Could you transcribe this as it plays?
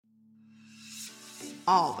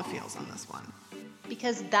all the feels on this one.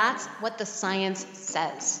 Because that's what the science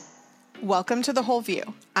says. Welcome to The Whole View.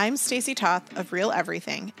 I'm Stacey Toth of Real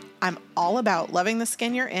Everything. I'm all about loving the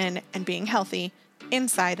skin you're in and being healthy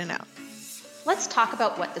inside and out. Let's talk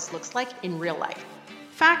about what this looks like in real life.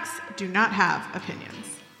 Facts do not have opinions.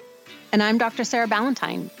 And I'm Dr. Sarah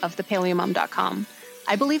Ballantyne of thepaleomom.com.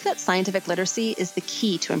 I believe that scientific literacy is the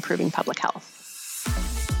key to improving public health.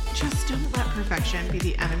 Just don't let perfection be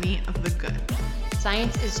the enemy of the good.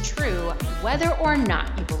 Science is true whether or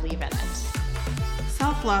not you believe in it.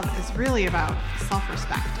 Self-love is really about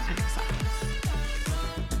self-respect and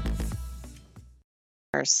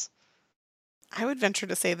acceptance. I would venture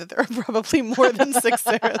to say that there are probably more than 6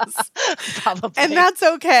 Sarahs. Probably. And that's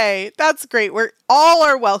okay. That's great. We're all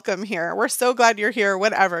are welcome here. We're so glad you're here,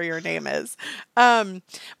 whatever your name is. But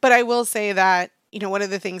I will say that, one of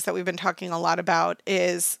the things that we've been talking a lot about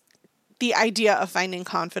is the idea of finding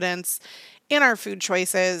confidence in our food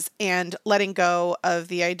choices and letting go of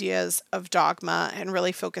the ideas of dogma and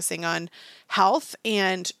really focusing on health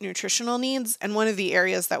and nutritional needs. And one of the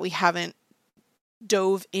areas that we haven't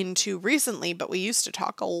dove into recently, but we used to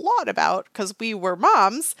talk a lot about because we were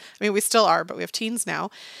moms, I mean, we still are, but we have teens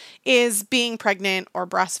now, is being pregnant or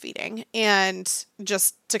breastfeeding. And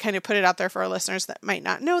just to kind of put it out there for our listeners that might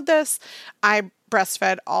not know this, I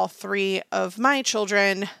breastfed all 3 of my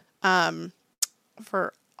children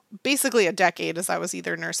for basically a decade as I was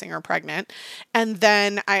either nursing or pregnant. And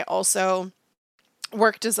then I also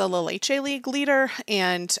worked as a La Leche League leader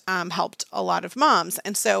and helped a lot of moms.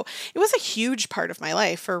 And so it was a huge part of my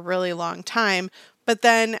life for a really long time. But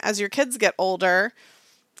then as your kids get older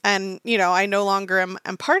and, I no longer am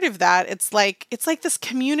part of that, it's like this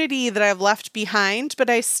community that I've left behind, but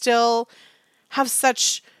I still have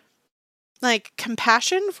such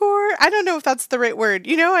compassion for, I don't know if that's the right word.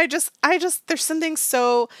 I just, there's something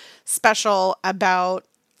so special about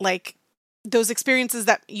those experiences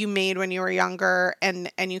that you made when you were younger and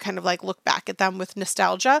you kind of look back at them with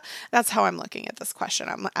nostalgia. That's how I'm looking at this question.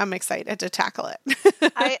 I'm excited to tackle it.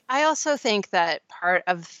 I also think that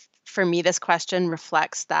for me, this question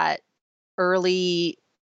reflects that early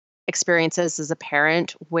experiences as a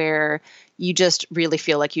parent where you just really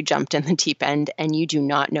feel like you jumped in the deep end and you do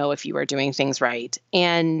not know if you are doing things right.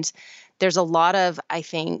 And there's a lot of, I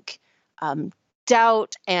think,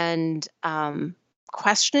 doubt and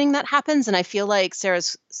questioning that happens. And I feel like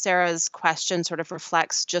Sarah's question sort of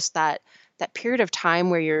reflects just that period of time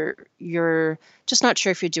where you're just not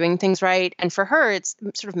sure if you're doing things right. And for her, it's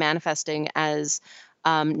sort of manifesting as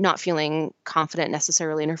not feeling confident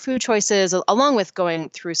necessarily in her food choices, along with going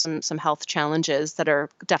through some health challenges that are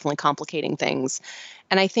definitely complicating things.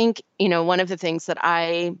 And I think, one of the things that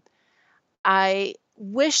I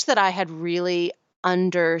wish that I had really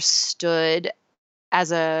understood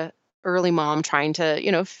as a early mom trying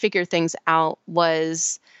to, figure things out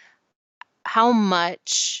was how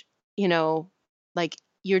much,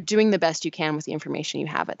 you're doing the best you can with the information you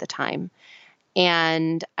have at the time.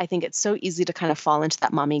 And I think it's so easy to kind of fall into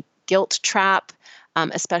that mommy guilt trap,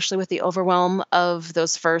 especially with the overwhelm of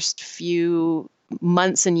those first few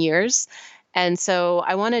months and years. And so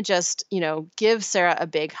I want to just, give Sarah a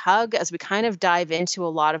big hug as we kind of dive into a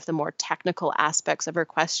lot of the more technical aspects of her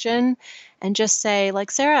question and just say,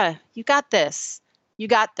 Sarah, you got this. You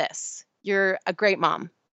got this. You're a great mom.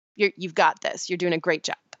 You've got this. You're doing a great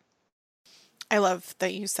job. I love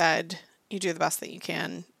that you said you do the best that you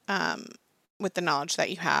can with the knowledge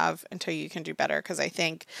that you have until you can do better. Because I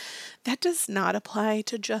think that does not apply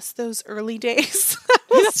to just those early days.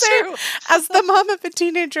 That's true. As the mom of a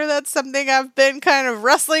teenager, that's something I've been kind of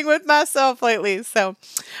wrestling with myself lately. So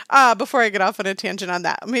before I get off on a tangent on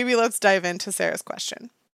that, maybe let's dive into Sarah's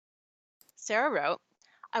question. Sarah wrote,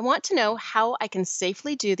 I want to know how I can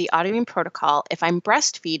safely do the autoimmune protocol if I'm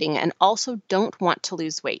breastfeeding and also don't want to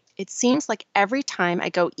lose weight. It seems like every time I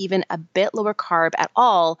go even a bit lower carb at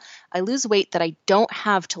all, I lose weight that I don't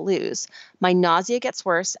have to lose. My nausea gets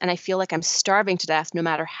worse and I feel like I'm starving to death no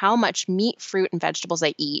matter how much meat, fruit, and vegetables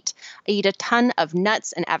I eat. I eat a ton of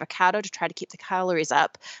nuts and avocado to try to keep the calories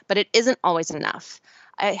up, but it isn't always enough.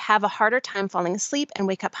 I have a harder time falling asleep and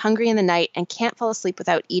wake up hungry in the night and can't fall asleep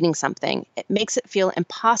without eating something. It makes it feel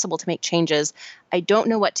impossible to make changes. I don't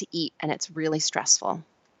know what to eat, and it's really stressful.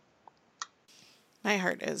 My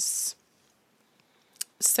heart is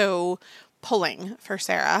so pulling for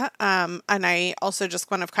Sarah. And I also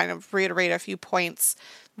just want to kind of reiterate a few points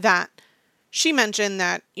that she mentioned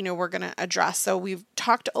that, we're going to address. So we've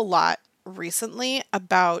talked a lot recently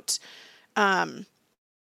about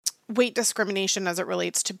weight discrimination as it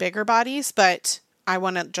relates to bigger bodies, but I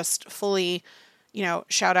want to just fully,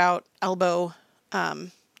 shout out elbow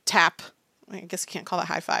tap I guess you can't call it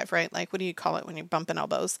high five, right? Like, what do you call it when you bump in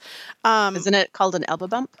elbows? Isn't it called an elbow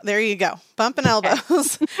bump? There you go. Bumping Okay.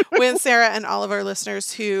 elbows with Sarah and all of our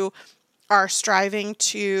listeners who are striving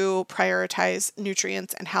to prioritize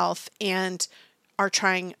nutrients and health and are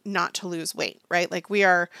trying not to lose weight, right? Like we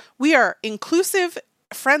are inclusive,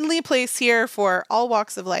 friendly place here for all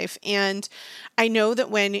walks of life. And I know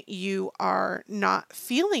that when you are not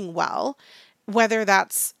feeling well, whether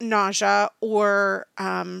that's nausea or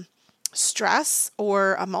stress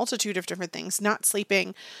or a multitude of different things, not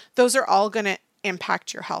sleeping, those are all going to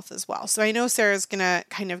impact your health as well. So I know Sarah's going to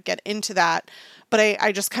kind of get into that, but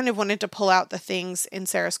I just kind of wanted to pull out the things in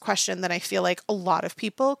Sarah's question that I feel like a lot of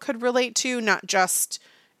people could relate to, not just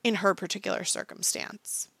in her particular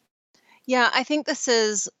circumstance. Yeah, I think this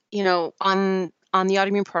is, on the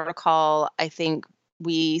autoimmune protocol, I think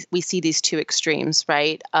we see these two extremes,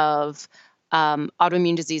 right? Of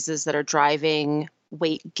autoimmune diseases that are driving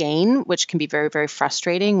weight gain, which can be very, very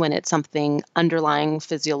frustrating when it's something underlying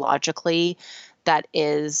physiologically that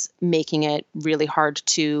is making it really hard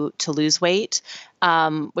to lose weight.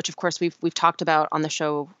 Which of course we've talked about on the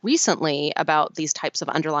show recently about these types of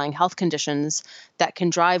underlying health conditions that can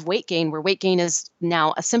drive weight gain, where weight gain is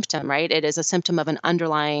now a symptom, right? It is a symptom of an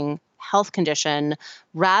underlying health condition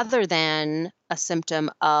rather than a symptom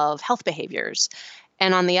of health behaviors.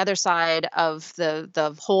 And on the other side of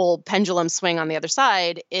the whole pendulum swing on the other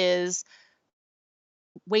side is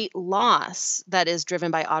weight loss that is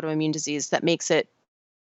driven by autoimmune disease that makes it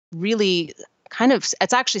really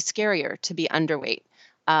it's actually scarier to be underweight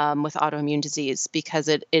with autoimmune disease because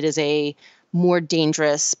it is a more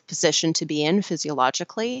dangerous position to be in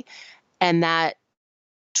physiologically. And that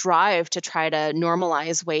drive to try to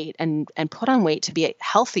normalize weight and put on weight to be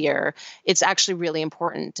healthier, it's actually really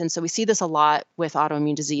important. And so we see this a lot with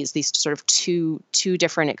autoimmune disease, these sort of two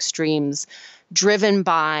different extremes driven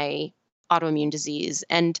by autoimmune disease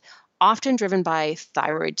and often driven by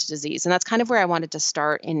thyroid disease. And that's kind of where I wanted to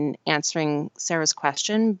start in answering Sarah's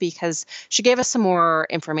question, because she gave us some more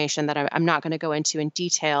information that I'm not going to go into in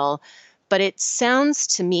detail. But it sounds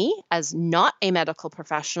to me, as not a medical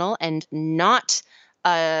professional and not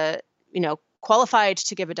uh, qualified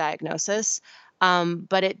to give a diagnosis.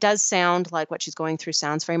 But it does sound like what she's going through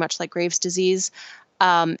sounds very much like Graves' disease.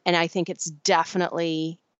 And I think it's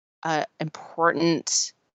definitely an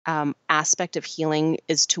important aspect of healing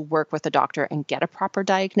is to work with a doctor and get a proper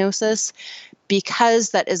diagnosis, because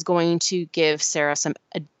that is going to give Sarah some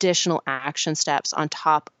additional action steps on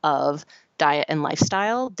top of diet and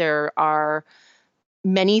lifestyle. There are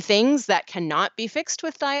many things that cannot be fixed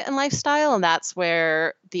with diet and lifestyle. And that's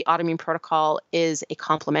where the autoimmune protocol is a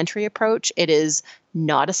complementary approach. It is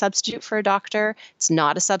not a substitute for a doctor. It's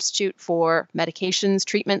not a substitute for medications,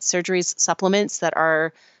 treatments, surgeries, supplements that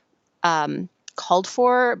are called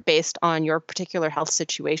for based on your particular health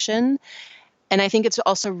situation. And I think it's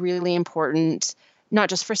also really important, not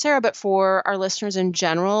just for Sarah, but for our listeners in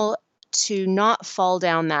general, to not fall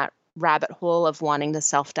down that rabbit hole of wanting to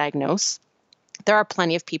self-diagnose. There are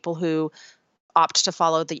plenty of people who opt to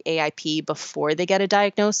follow the AIP before they get a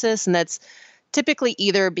diagnosis. And that's typically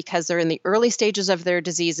either because they're in the early stages of their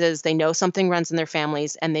diseases, they know something runs in their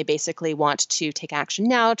families, and they basically want to take action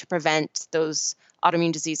now to prevent those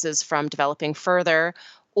autoimmune diseases from developing further.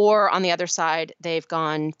 Or on the other side, they've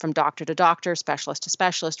gone from doctor to doctor, specialist to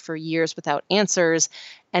specialist for years without answers.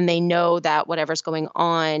 And they know that whatever's going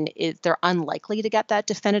on, they're unlikely to get that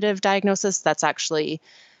definitive diagnosis. That's actually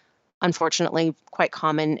unfortunately quite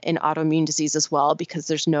common in autoimmune disease as well, because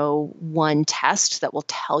there's no one test that will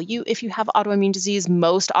tell you if you have autoimmune disease.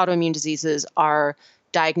 Most autoimmune diseases are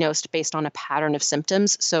diagnosed based on a pattern of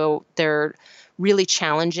symptoms. So they're really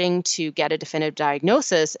challenging to get a definitive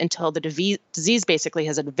diagnosis until the disease basically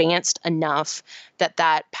has advanced enough that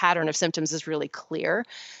that pattern of symptoms is really clear.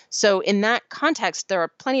 So in that context, there are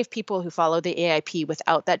plenty of people who follow the AIP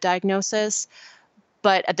without that diagnosis,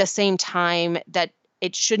 but at the same time that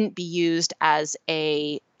it shouldn't be used as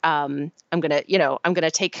a I'm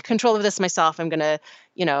gonna take control of this myself. I'm gonna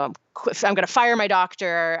fire my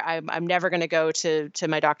doctor. I'm never gonna go to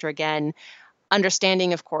my doctor again.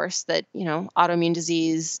 Understanding, of course, that autoimmune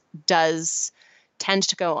disease does tend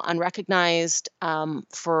to go unrecognized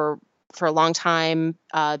for a long time.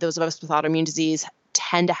 Those of us with autoimmune disease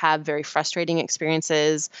tend to have very frustrating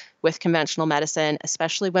experiences with conventional medicine,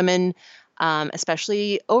 especially women.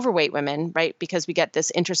 Especially overweight women, right? Because we get this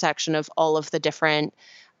intersection of all of the different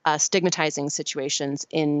stigmatizing situations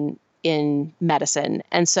in medicine.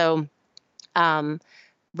 And so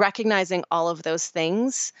recognizing all of those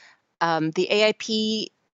things, the AIP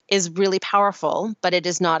is really powerful, but it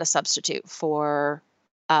is not a substitute for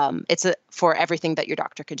for everything that your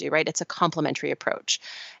doctor could do, right? It's a complementary approach.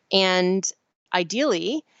 And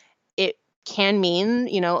ideally, it can mean,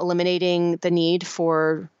 eliminating the need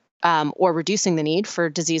for or reducing the need for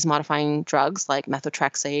disease-modifying drugs like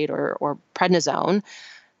methotrexate or prednisone.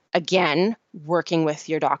 Again, working with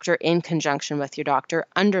your doctor in conjunction with your doctor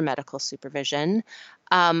under medical supervision.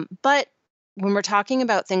 But when we're talking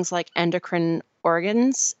about things like endocrine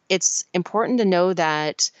organs, it's important to know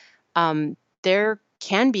that there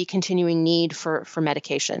can be continuing need for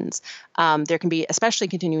medications. There can be especially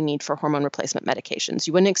continuing need for hormone replacement medications.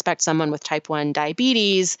 You wouldn't expect someone with type 1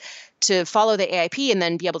 diabetes to follow the AIP and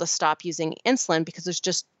then be able to stop using insulin because there's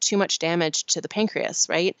just too much damage to the pancreas,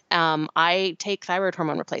 right? I take thyroid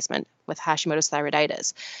hormone replacement with Hashimoto's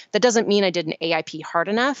thyroiditis. That doesn't mean I did an AIP hard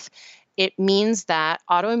enough. It means that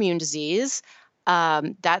autoimmune disease,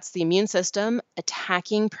 that's the immune system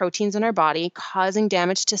attacking proteins in our body, causing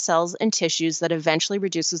damage to cells and tissues that eventually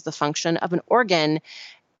reduces the function of an organ.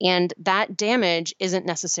 And that damage isn't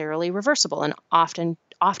necessarily reversible, and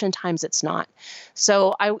oftentimes it's not.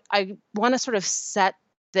 So I want to sort of set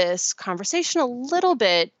this conversation a little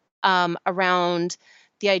bit around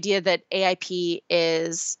the idea that AIP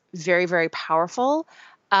is very, very powerful.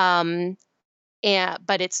 But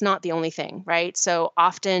it's not the only thing, right? So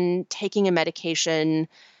often taking a medication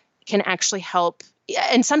can actually help,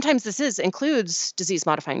 and sometimes includes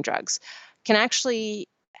disease-modifying drugs, can actually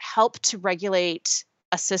help to regulate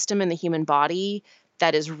a system in the human body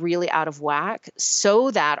that is really out of whack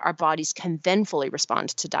so that our bodies can then fully respond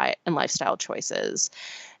to diet and lifestyle choices.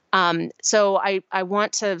 So I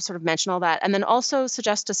want to sort of mention all that, and then also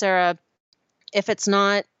suggest to Sarah, if it's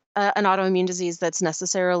not an autoimmune disease that's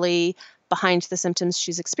necessarily behind the symptoms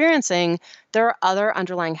she's experiencing, there are other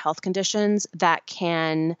underlying health conditions that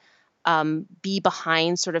can be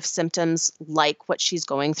behind sort of symptoms like what she's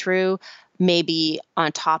going through, maybe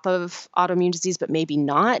on top of autoimmune disease, but maybe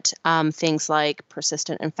not. Things like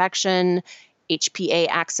persistent infection, HPA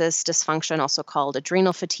axis dysfunction, also called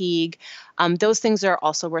adrenal fatigue. Those things are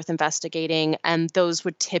also worth investigating, and those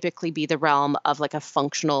would typically be the realm of like a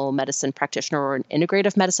functional medicine practitioner or an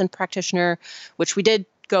integrative medicine practitioner, which we did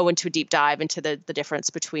go into a deep dive into the difference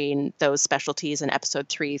between those specialties in episode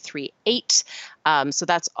 338. So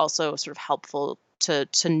that's also sort of helpful to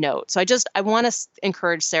note. So I want to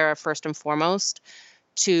encourage Sarah first and foremost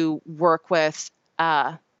to work with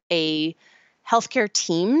a healthcare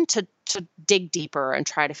team to dig deeper and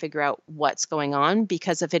try to figure out what's going on,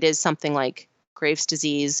 because if it is something like Graves'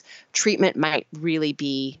 disease, treatment might really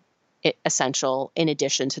be essential in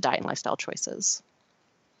addition to diet and lifestyle choices.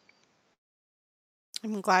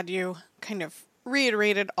 I'm glad you kind of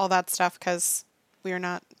reiterated all that stuff because we are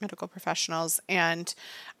not medical professionals. And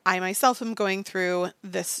I myself am going through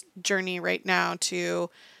this journey right now to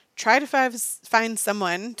try to find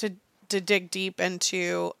someone to dig deep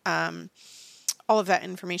into all of that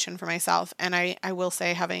information for myself. And I will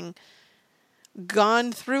say, having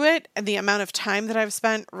gone through it, the amount of time that I've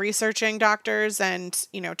spent researching doctors and,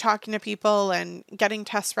 talking to people and getting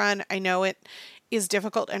tests run, I know it is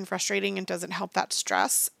difficult and frustrating and doesn't help that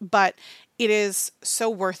stress, but it is so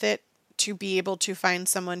worth it to be able to find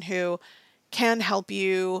someone who can help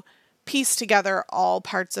you piece together all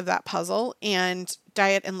parts of that puzzle. And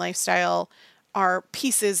diet and lifestyle are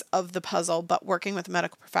pieces of the puzzle, but working with a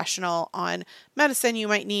medical professional on medicine you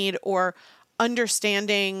might need, or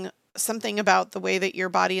understanding something about the way that your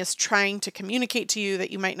body is trying to communicate to you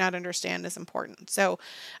that you might not understand is important. So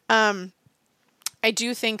I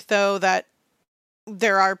do think, though, that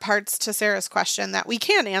there are parts to Sarah's question that we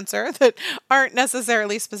can answer that aren't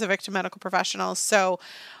necessarily specific to medical professionals. So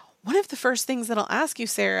one of the first things that I'll ask you,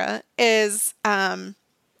 Sarah, is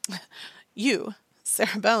you,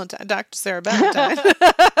 Sarah Ballantyne, Dr. Sarah Ballantyne,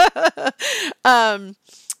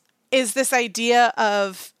 is this idea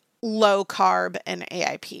of low carb and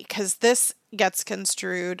AIP, because this gets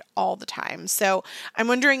construed all the time. So I'm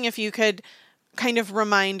wondering if you could kind of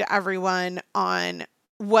remind everyone on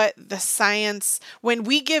what the science, when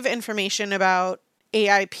we give information about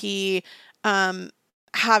AIP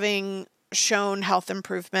having shown health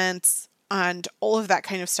improvements and all of that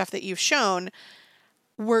kind of stuff that you've shown,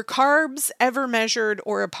 were carbs ever measured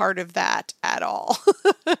or a part of that at all?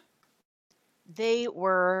 They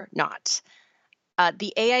were not.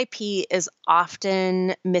 The AIP is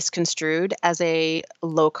often misconstrued as a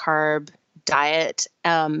low-carb diet,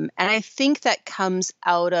 and I think that comes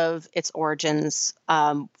out of its origins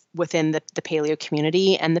within the paleo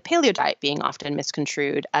community, and the paleo diet being often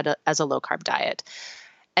misconstrued as a low-carb diet.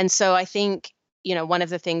 And so I think, one of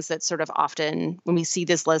the things that sort of often, when we see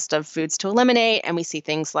this list of foods to eliminate and we see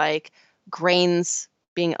things like grains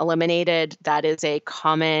being eliminated. That is a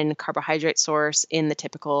common carbohydrate source in the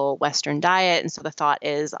typical Western diet. And so the thought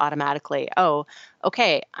is automatically, oh,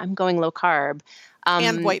 okay, I'm going low carb.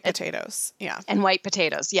 And white potatoes. Yeah. And white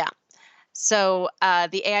potatoes. Yeah. So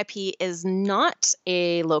the AIP is not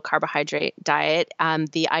a low carbohydrate diet.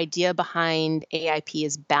 The idea behind AIP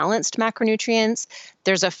is balanced macronutrients.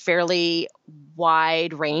 There's a fairly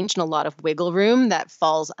wide range and a lot of wiggle room that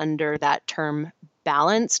falls under that term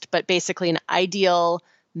balanced, but basically an ideal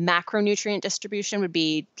macronutrient distribution would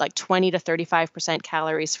be like 20 to 35%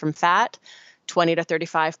 calories from fat, 20 to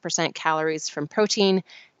 35% calories from protein,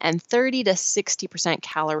 and 30 to 60%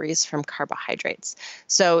 calories from carbohydrates.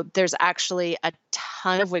 So there's actually a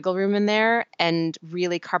ton of wiggle room in there, and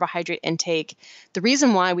really carbohydrate intake. The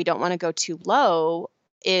reason why we don't want to go too low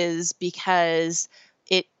is because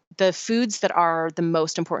the foods that are the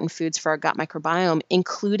most important foods for our gut microbiome,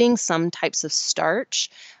 including some types of starch,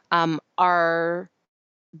 are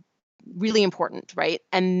really important, right?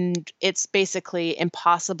 And it's basically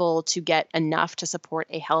impossible to get enough to support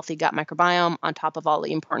a healthy gut microbiome on top of all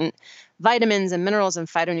the important vitamins and minerals and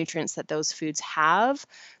phytonutrients that those foods have,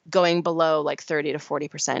 going below like 30 to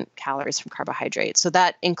 40% calories from carbohydrates. So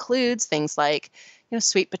that includes things like,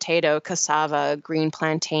 sweet potato, cassava, green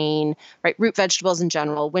plantain, right? Root vegetables in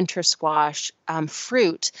general, winter squash,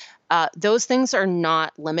 fruit. Those things are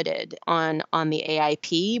not limited on the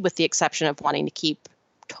AIP, with the exception of wanting to keep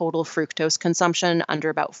total fructose consumption under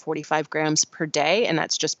about 45 grams per day. And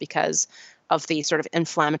that's just because of the sort of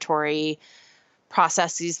inflammatory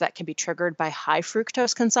processes that can be triggered by high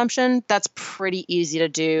fructose consumption. That's pretty easy to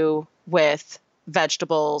do with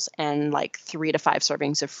vegetables and like 3 to 5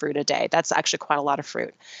 servings of fruit a day. That's actually quite a lot of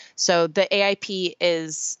fruit. So the AIP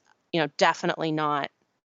is, definitely not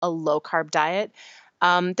a low carb diet.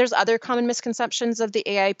 There's other common misconceptions of the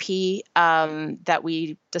AIP that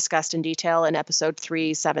we discussed in detail in episode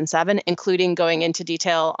 377, including going into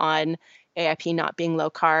detail on AIP not being low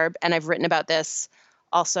carb. And I've written about this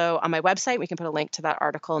also on my website. We can put a link to that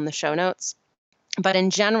article in the show notes. But in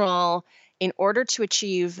general, in order to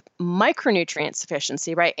achieve micronutrient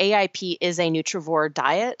sufficiency, right, AIP is a nutrivore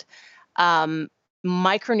diet.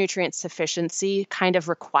 Micronutrient sufficiency kind of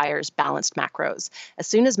requires balanced macros. As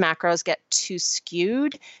soon as macros get too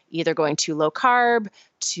skewed, either going too low carb,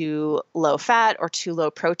 too low fat, or too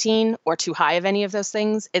low protein, or too high of any of those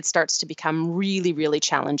things, it starts to become really, really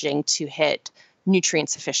challenging to hit nutrient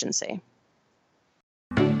sufficiency.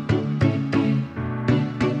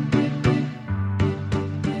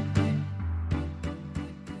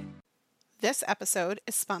 This episode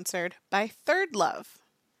is sponsored by Third Love.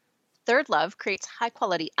 Third Love creates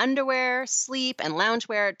high-quality underwear, sleep, and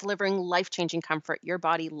loungewear, delivering life-changing comfort your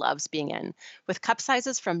body loves being in. With cup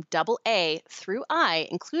sizes from AA through I,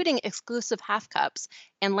 including exclusive half cups,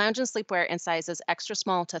 and lounge and sleepwear in sizes extra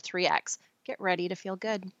small to 3X. Get ready to feel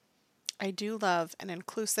good. I do love an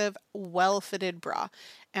inclusive, well-fitted bra.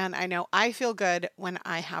 And I know I feel good when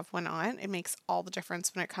I have one on. It makes all the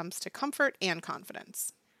difference when it comes to comfort and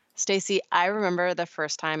confidence. Stacey, I remember the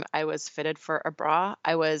first time I was fitted for a bra.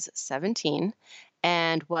 I was 17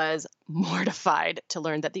 and was mortified to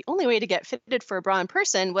learn that the only way to get fitted for a bra in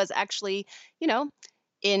person was actually,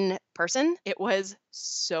 in person. It was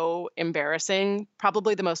so embarrassing,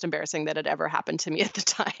 probably the most embarrassing that had ever happened to me at the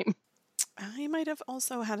time. I might have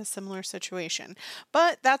also had a similar situation,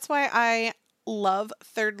 but that's why I love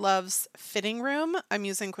Third Love's fitting room. I'm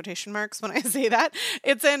using quotation marks when I say that.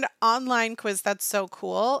 It's an online quiz that's so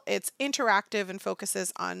cool. It's interactive and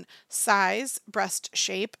focuses on size, breast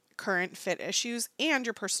shape, current fit issues, and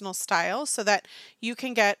your personal style so that you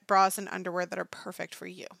can get bras and underwear that are perfect for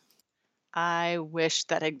you. I wish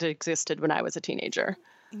that it existed when I was a teenager.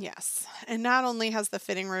 Yes. And not only has the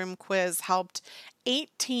fitting room quiz helped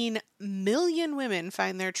 18 million women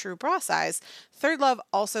find their true bra size, Third Love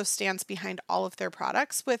also stands behind all of their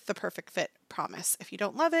products with the perfect fit promise. If you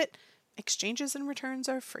don't love it, exchanges and returns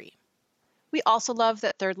are free. We also love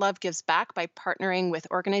that Third Love gives back by partnering with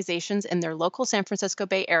organizations in their local San Francisco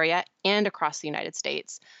Bay Area and across the United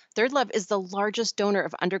States. Third Love is the largest donor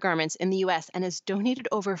of undergarments in the U.S. and has donated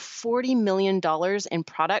over $40 million in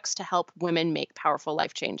products to help women make powerful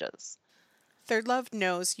life changes. Third Love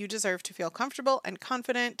knows you deserve to feel comfortable and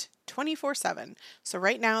confident 24/7. So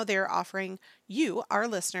right now they're offering you, our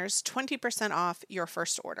listeners, 20% off your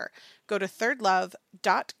first order. Go to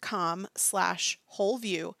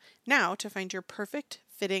thirdlove.com/wholeview now to find your perfect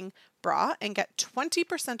fitting bra and get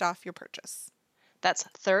 20% off your purchase. That's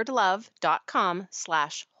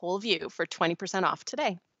thirdlove.com/wholeview for 20% off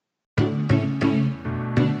today.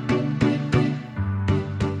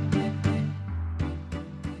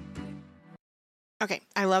 Okay,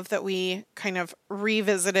 I love that we kind of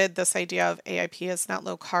revisited this idea of AIP as not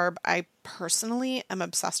low carb. I personally am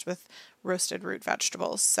obsessed with roasted root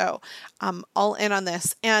vegetables, so all in on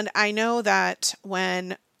this. And I know that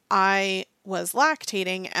when I was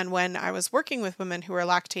lactating and when I was working with women who were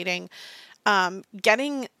lactating,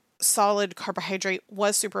 getting solid carbohydrate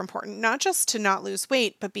was super important, not just to not lose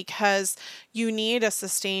weight, but because you need a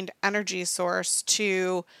sustained energy source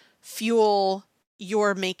to fuel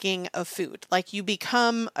your making of food. Like you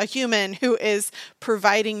become a human who is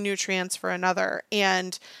providing nutrients for another.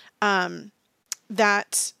 And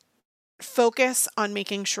that focus on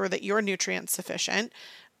making sure that you're nutrient sufficient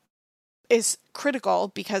is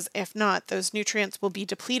critical because if not, those nutrients will be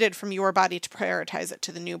depleted from your body to prioritize it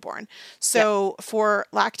to the newborn. Yep. So, for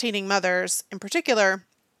lactating mothers in particular,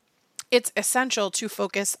 it's essential to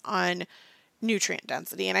focus on nutrient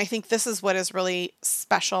density. And I think this is what is really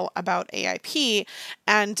special about AIP.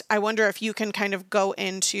 And I wonder if you can kind of go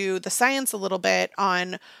into the science a little bit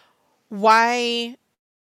on why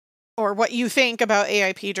or what you think about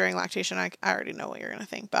AIP during lactation. I already know what you're going to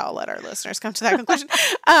think, but I'll let our listeners come to that conclusion.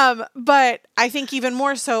 But I think even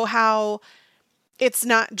more so how it's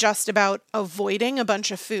not just about avoiding a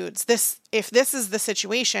bunch of foods. If this is the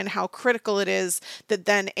situation, how critical it is that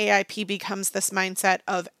then AIP becomes this mindset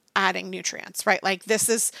of adding nutrients, right? Like this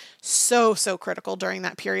is so, so critical during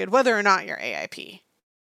that period, whether or not you're AIP.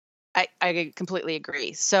 I completely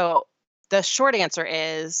agree. So the short answer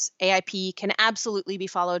is AIP can absolutely be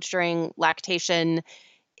followed during lactation.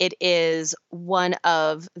 It is one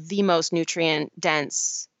of the most nutrient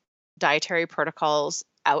dense dietary protocols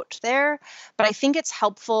out there. But I think it's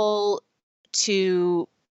helpful to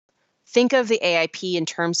think of the AIP in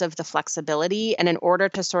terms of the flexibility. And in order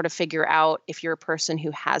to sort of figure out if you're a person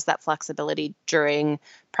who has that flexibility during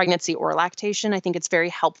pregnancy or lactation, I think it's very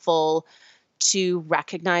helpful to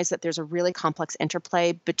recognize that there's a really complex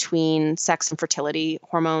interplay between sex and fertility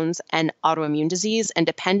hormones and autoimmune disease. And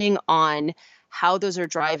depending on how those are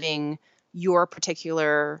driving your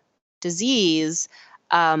particular disease,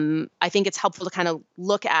 I think it's helpful to kind of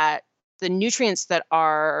look at the nutrients that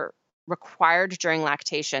are required during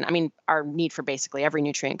lactation. I mean, our need for basically every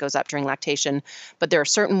nutrient goes up during lactation, but there are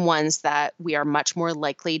certain ones that we are much more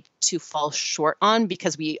likely to fall short on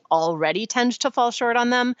because we already tend to fall short on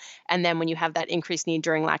them. And then when you have that increased need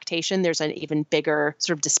during lactation, there's an even bigger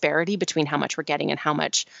sort of disparity between how much we're getting and how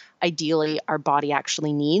much ideally our body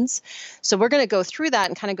actually needs. So we're going to go through that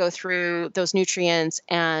and kind of go through those nutrients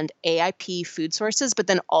and AIP food sources, but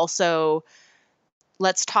then also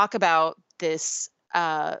let's talk about this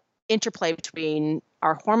interplay between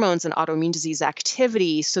our hormones and autoimmune disease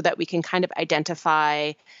activity so that we can kind of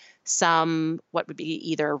identify some what would be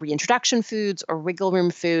either reintroduction foods or wiggle room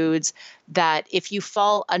foods that if you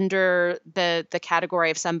fall under the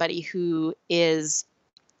category of somebody who is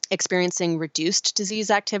experiencing reduced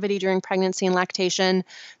disease activity during pregnancy and lactation,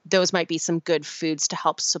 those might be some good foods to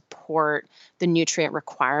help support the nutrient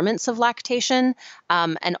requirements of lactation.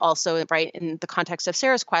 And also, right, in the context of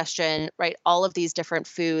Sarah's question, right, all of these different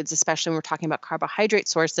foods, especially when we're talking about carbohydrate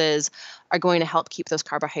sources, are going to help keep those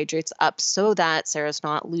carbohydrates up so that Sarah's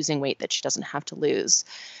not losing weight that she doesn't have to lose.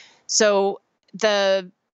 So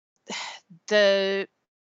the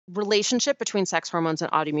relationship between sex hormones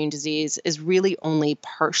and autoimmune disease is really only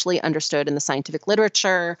partially understood in the scientific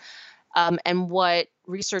literature. And what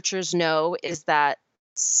researchers know is that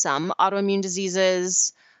some autoimmune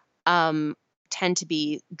diseases tend to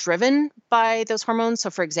be driven by those hormones. So,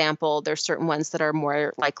 for example, there's certain ones that are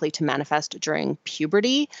more likely to manifest during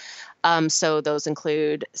puberty. So those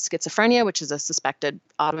include schizophrenia, which is a suspected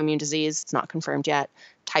autoimmune disease. It's not confirmed yet.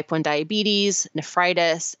 Type 1 diabetes,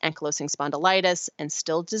 nephritis, ankylosing spondylitis, and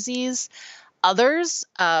Still's disease. Others,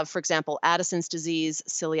 for example, Addison's disease,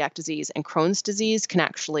 celiac disease, and Crohn's disease can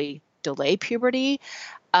actually delay puberty.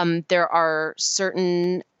 There are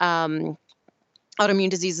certain autoimmune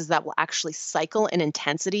diseases that will actually cycle in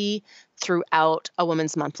intensity throughout a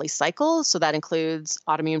woman's monthly cycle. So that includes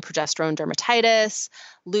autoimmune progesterone dermatitis,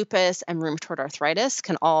 lupus, and rheumatoid arthritis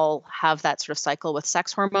can all have that sort of cycle with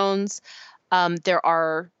sex hormones. There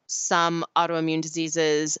are some autoimmune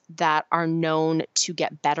diseases that are known to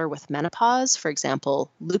get better with menopause, for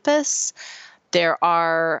example, lupus. There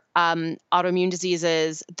are autoimmune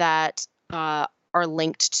diseases that are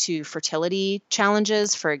linked to fertility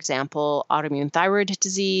challenges, for example, autoimmune thyroid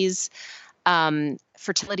disease.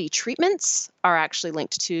 Fertility treatments are actually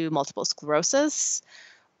linked to multiple sclerosis.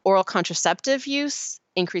 Oral contraceptive use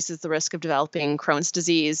increases the risk of developing Crohn's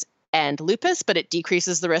disease and lupus, but it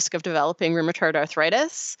decreases the risk of developing rheumatoid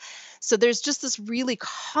arthritis. So there's just this really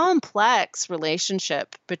complex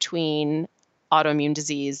relationship between autoimmune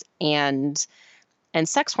disease and and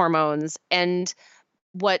sex hormones. And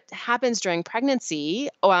what happens during pregnancy,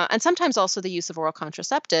 and sometimes also the use of oral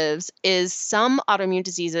contraceptives, is some autoimmune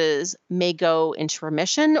diseases may go into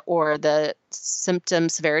remission or the symptom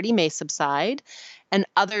severity may subside, and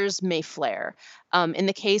others may flare. In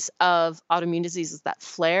the case of autoimmune diseases that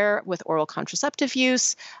flare with oral contraceptive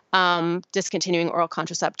use, discontinuing oral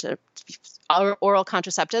contraceptives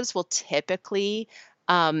will typically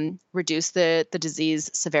reduce the disease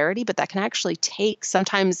severity, but that can actually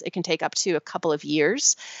sometimes it can take up to a couple of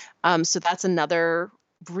years. So that's another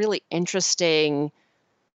really interesting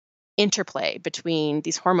interplay between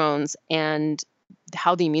these hormones and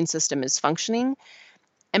how the immune system is functioning.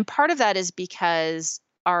 And part of that is because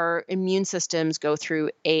our immune systems go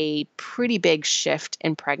through a pretty big shift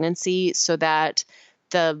in pregnancy, so that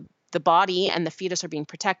the body and the fetus are being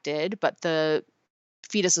protected, but the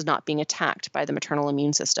fetus is not being attacked by the maternal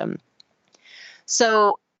immune system.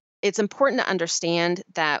 So it's important to understand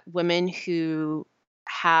that women who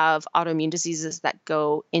have autoimmune diseases that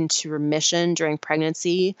go into remission during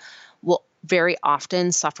pregnancy will very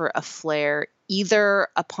often suffer a flare either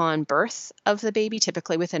upon birth of the baby,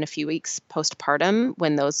 typically within a few weeks postpartum,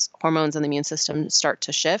 when those hormones in the immune system start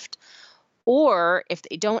to shift, or if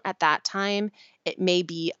they don't at that time, it may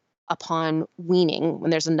be upon weaning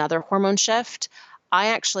when there's another hormone shift. I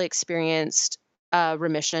actually experienced a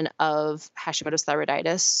remission of Hashimoto's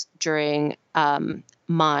thyroiditis during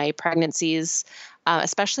my pregnancies,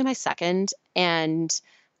 especially my second. And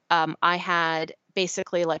I had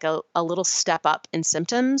basically like a little step up in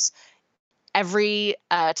symptoms every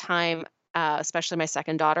time, especially my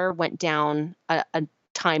second daughter went down a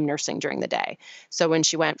time nursing during the day. So when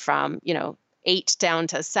she went from, 8 down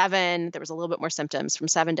to 7, there was a little bit more symptoms. From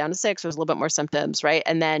 7 down to 6, there was a little bit more symptoms, right?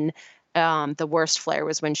 And then the worst flare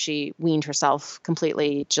was when she weaned herself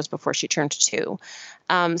completely just before she turned 2.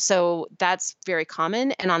 So that's very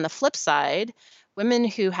common. And on the flip side, women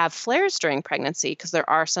who have flares during pregnancy, because there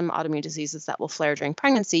are some autoimmune diseases that will flare during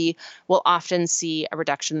pregnancy, will often see a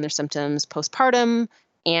reduction in their symptoms postpartum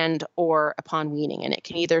and or upon weaning. And it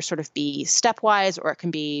can either sort of be stepwise, or it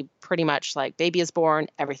can be pretty much like baby is born,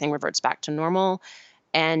 everything reverts back to normal,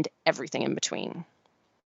 and everything in between.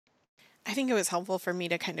 I think it was helpful for me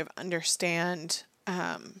to kind of understand,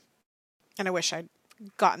 and I wish I'd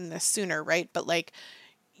gotten this sooner, right? But like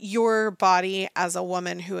your body as a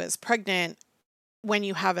woman who is pregnant, when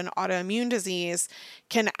you have an autoimmune disease,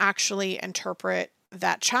 can actually interpret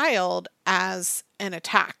that child as an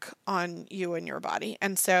attack on you and your body.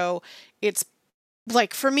 And so it's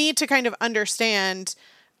like for me to kind of understand,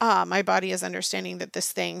 my body is understanding that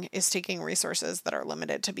this thing is taking resources that are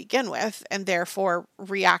limited to begin with and therefore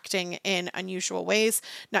reacting in unusual ways,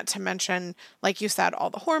 not to mention, like you said,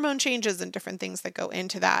 all the hormone changes and different things that go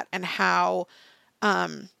into that and how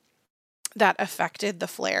that affected the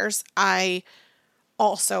flares. I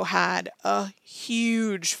also had a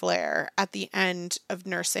huge flare at the end of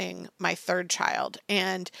nursing my third child.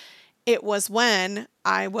 And it was when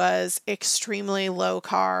I was extremely low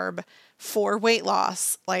carb for weight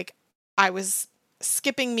loss. Like I was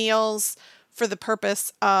skipping meals for the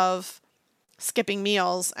purpose of skipping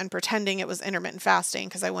meals and pretending it was intermittent fasting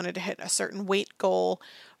because I wanted to hit a certain weight goal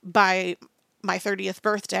by my 30th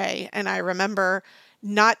birthday. And I remember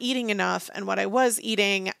not eating enough, and what I was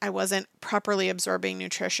eating, I wasn't properly absorbing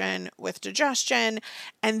nutrition with digestion.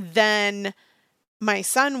 And then my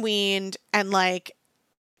son weaned, and like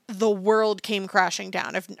the world came crashing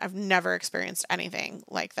down. I've never experienced anything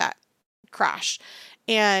like that crash.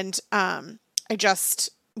 And I just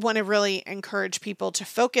want to really encourage people to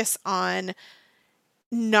focus on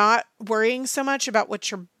not worrying so much about what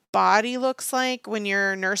your body looks like when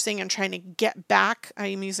you're nursing and trying to get back.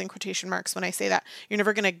 I'm using quotation marks when I say that. You're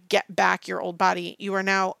never going to get back your old body. You are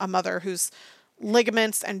now a mother whose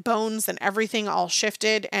ligaments and bones and everything all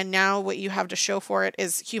shifted. And now what you have to show for it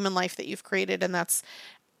is human life that you've created. And that's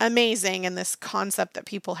amazing. And this concept that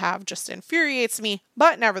people have just infuriates me.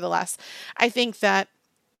 But nevertheless, I think that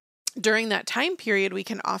during that time period, we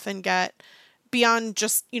can often get beyond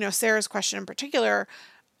just, Sarah's question in particular,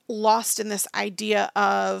 lost in this idea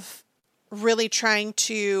of really trying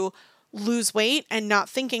to lose weight and not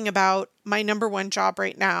thinking about my number one job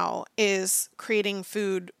right now is creating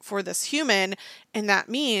food for this human. And that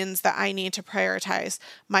means that I need to prioritize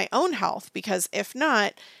my own health, because if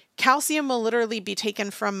not, calcium will literally be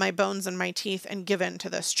taken from my bones and my teeth and given to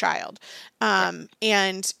this child.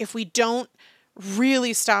 And if we don't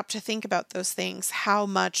really stop to think about those things, how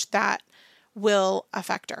much that will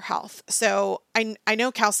affect our health. So I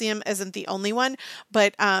know calcium isn't the only one,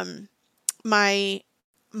 but my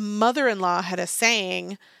mother-in-law had a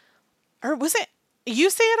saying, or was it You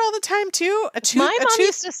say it all the time too. My mom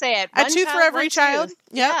used to say it. A One tooth for child, every one child. tooth.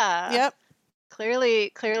 Yep. Yeah. Yep.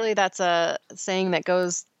 Clearly that's a saying that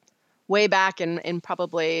goes way back in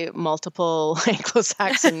probably multiple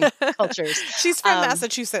Anglo-Saxon cultures. She's from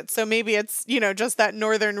Massachusetts, so maybe it's, just that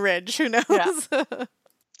northern ridge. Who Yeah.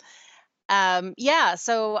 knows? Yeah,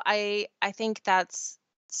 so I think that's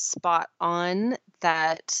spot on,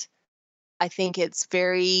 that I think it's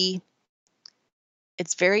very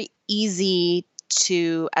easy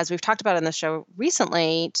to, as we've talked about on the show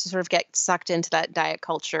recently, to sort of get sucked into that diet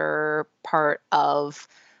culture part of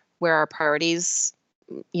where our priorities,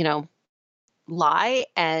 you know, lie.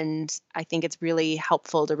 And I think it's really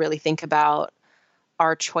helpful to really think about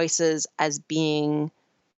our choices as being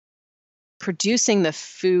producing the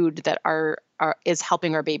food that is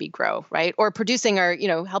helping our baby grow, right? Or producing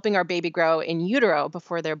helping our baby grow in utero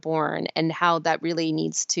before they're born, and how that really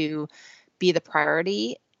needs to be the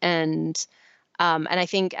priority. And I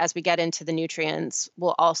think as we get into the nutrients,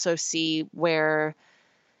 we'll also see where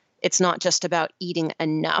it's not just about eating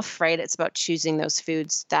enough, right? It's about choosing those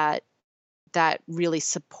foods that really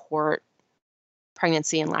support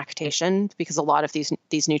pregnancy and lactation, because a lot of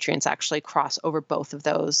these nutrients actually cross over both of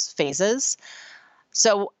those phases.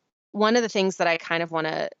 So one of the things that I kind of want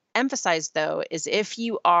to emphasize, though, is if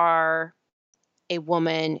you are a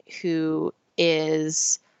woman who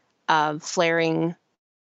is flaring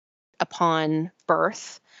upon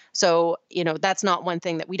birth. So, that's not one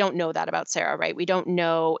thing that we don't know that about Sarah, right? We don't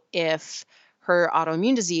know if her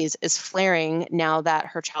autoimmune disease is flaring now that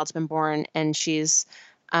her child's been born and she's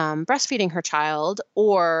breastfeeding her child,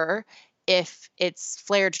 or if it's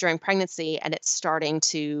flared during pregnancy and it's starting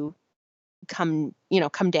to come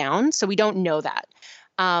down. So we don't know that.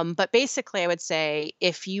 But basically, I would say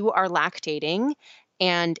if you are lactating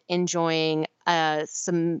and enjoying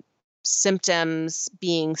some symptoms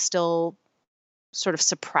being still sort of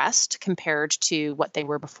suppressed compared to what they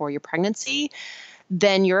were before your pregnancy,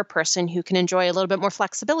 then you're a person who can enjoy a little bit more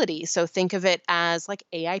flexibility. So think of it as like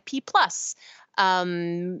AIP plus.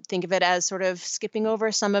 Think of it as sort of skipping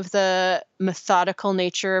over some of the methodical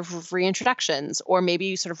nature of reintroductions, or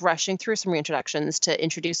maybe sort of rushing through some reintroductions to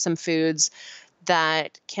introduce some foods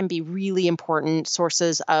that can be really important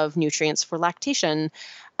sources of nutrients for lactation.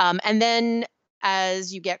 And then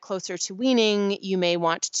as you get closer to weaning, you may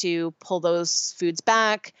want to pull those foods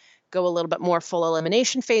back, go a little bit more full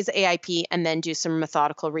elimination phase AIP, and then do some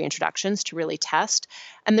methodical reintroductions to really test.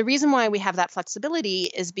 And the reason why we have that flexibility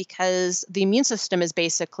is because the immune system is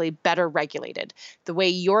basically better regulated. The way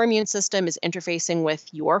your immune system is interfacing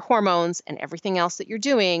with your hormones and everything else that you're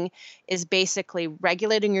doing is basically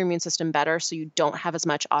regulating your immune system better, so you don't have as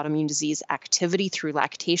much autoimmune disease activity through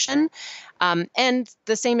lactation. And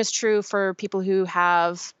the same is true for people who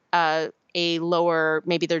have a lower,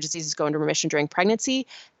 maybe their diseases go into remission during pregnancy,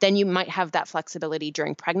 then you might have that flexibility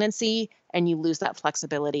during pregnancy and you lose that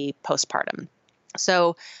flexibility postpartum.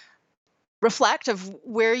 So reflect of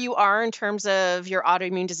where you are in terms of your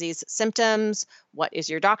autoimmune disease symptoms. What is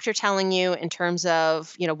your doctor telling you in terms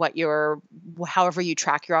of, however you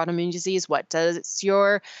track your autoimmune disease? What does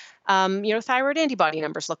your thyroid antibody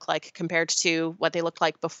numbers look like compared to what they looked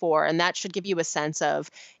like before? And that should give you a sense of,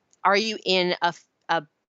 are you in a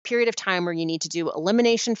period of time where you need to do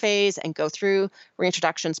elimination phase and go through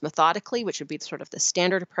reintroductions methodically, which would be sort of the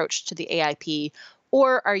standard approach to the AIP?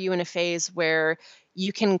 Or are you in a phase where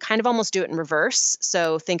you can kind of almost do it in reverse?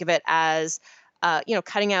 So think of it as,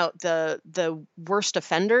 cutting out the worst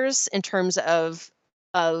offenders in terms of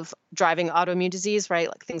driving autoimmune disease, right?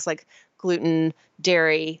 Like things like gluten,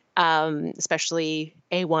 dairy, especially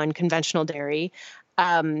A1 conventional dairy,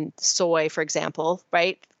 soy, for example,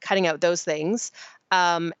 right? Cutting out those things.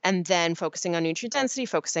 And then focusing on nutrient density,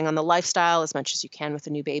 focusing on the lifestyle as much as you can with a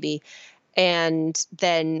new baby. And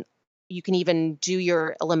then you can even do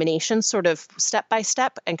your elimination sort of step by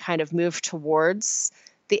step and kind of move towards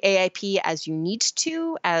the AIP as you need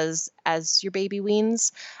to, as your baby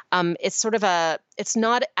weans. It's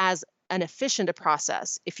not as an efficient a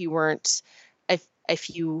process if you were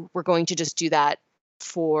going to just do that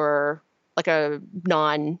for like a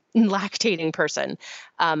non-lactating person.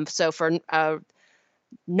 So for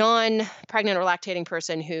non-pregnant or lactating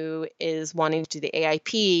person who is wanting to do the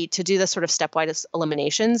AIP, to do this sort of stepwise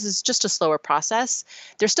eliminations is just a slower process.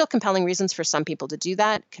 There's still compelling reasons for some people to do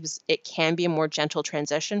that, because it can be a more gentle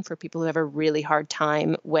transition for people who have a really hard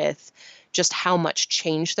time with just how much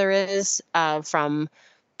change there is from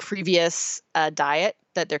previous diet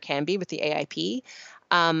that there can be with the AIP.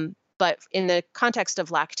 But in the context of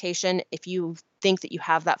lactation, if you think that you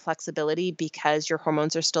have that flexibility because your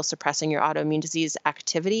hormones are still suppressing your autoimmune disease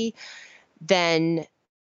activity, then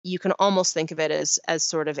you can almost think of it as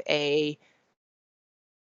sort of a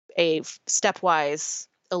stepwise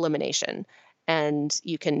elimination, and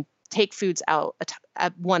you can take foods out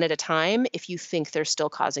one at a time if you think they're still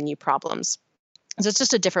causing you problems. So it's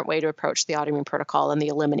just a different way to approach the autoimmune protocol and the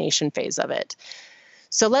elimination phase of it.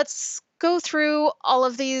 So let's go through all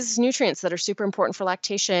of these nutrients that are super important for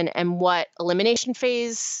lactation and what elimination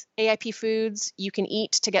phase AIP foods you can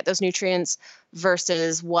eat to get those nutrients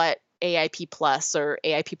versus what AIP plus or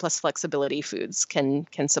AIP plus flexibility foods can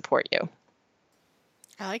support you.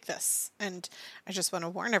 I like this. And I just want to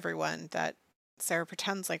warn everyone that Sarah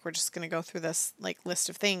pretends like we're just going to go through this like list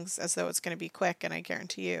of things as though it's going to be quick, and I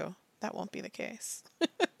guarantee you that won't be the case.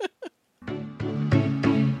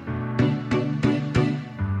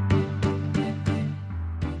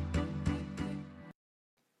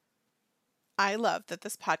 I love that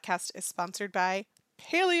this podcast is sponsored by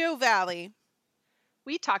Paleo Valley.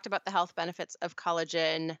 We talked about the health benefits of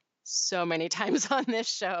collagen so many times on this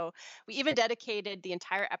show. We even dedicated the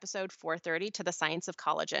entire episode 430 to the science of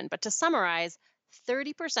collagen. But to summarize,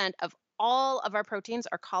 30% of all of our proteins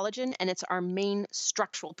are collagen, and it's our main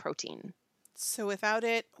structural protein. So without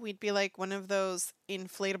it, we'd be like one of those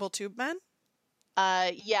inflatable tube men?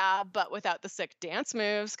 Yeah, but without the sick dance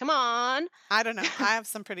moves. Come on. I don't know. I have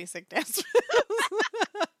some pretty sick dance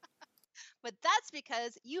moves. But that's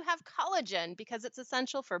because you have collagen, because it's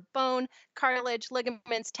essential for bone, cartilage,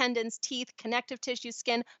 ligaments, tendons, teeth, connective tissue,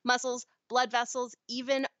 skin, muscles, blood vessels,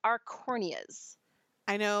 even our corneas.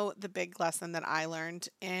 I know the big lesson that I learned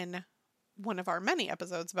in one of our many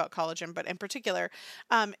episodes about collagen, but in particular,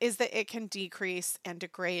 is that it can decrease and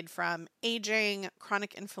degrade from aging,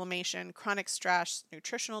 chronic inflammation, chronic stress,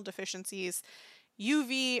 nutritional deficiencies,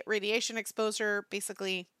 UV, radiation exposure,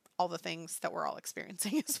 basically all the things that we're all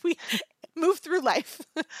experiencing as we move through life.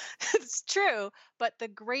 It's true, but the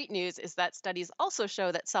great news is that studies also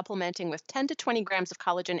show that supplementing with 10 to 20 grams of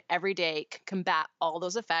collagen every day can combat all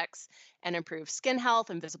those effects and improve skin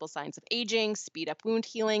health and visible signs of aging, speed up wound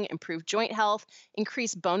healing, improve joint health,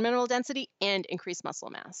 increase bone mineral density, and increase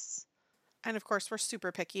muscle mass. And of course, we're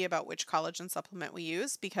super picky about which collagen supplement we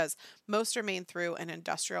use because most are made through an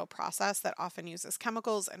industrial process that often uses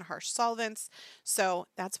chemicals and harsh solvents. So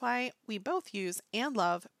that's why we both use and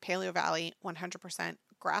love Paleo Valley 100%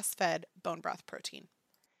 grass-fed bone broth protein.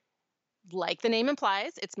 Like the name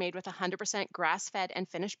implies, it's made with 100% grass-fed and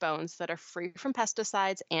finished bones that are free from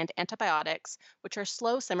pesticides and antibiotics, which are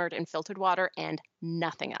slow simmered in filtered water and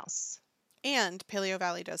nothing else. And Paleo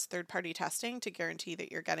Valley does third-party testing to guarantee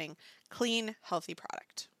that you're getting clean, healthy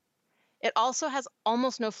product. It also has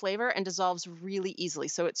almost no flavor and dissolves really easily,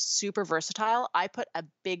 so it's super versatile. I put a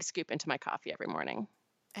big scoop into my coffee every morning.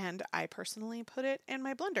 And I personally put it in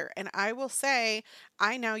my blender. And I will say,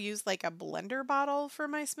 I now use like a blender bottle for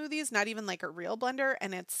my smoothies, not even like a real blender,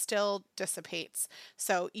 and it still dissipates.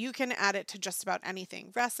 So you can add it to just about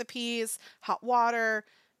anything. Recipes, hot water.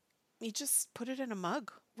 You just put it in a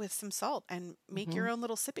mug with some salt and make your own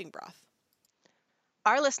little sipping broth.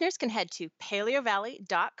 Our listeners can head to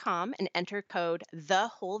paleovalley.com and enter code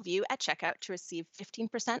TheWholeView at checkout to receive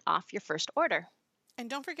 15% off your first order. And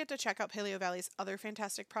don't forget to check out Paleo Valley's other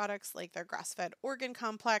fantastic products like their grass-fed organ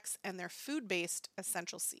complex and their food-based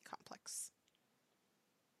Essential C complex.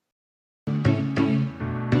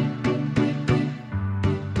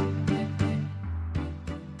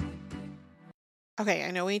 Okay,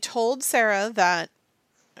 I know we told Sarah that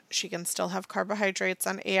she can still have carbohydrates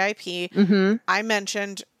on AIP. I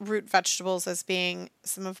mentioned root vegetables as being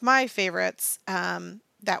some of my favorites.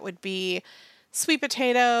 That would be sweet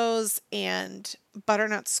potatoes and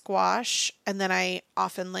butternut squash. And then I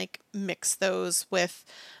often like mix those with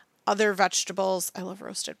other vegetables. I love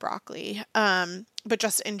roasted broccoli. But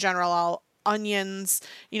just in general, I'll onions,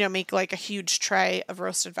 make like a huge tray of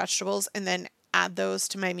roasted vegetables and then add those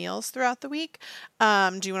to my meals throughout the week.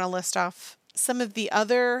 Do you want to list off some of the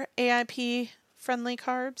other AIP friendly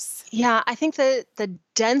carbs? Yeah, I think the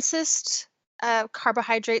densest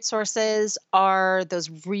carbohydrate sources are those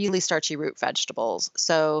really starchy root vegetables.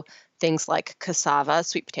 So things like cassava,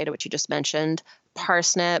 sweet potato, which you just mentioned,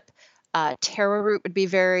 parsnip, taro root would be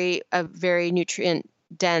a very nutrient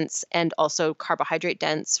dense and also carbohydrate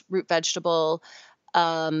dense root vegetable.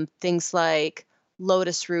 Things like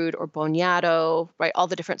lotus root or boniato, right? All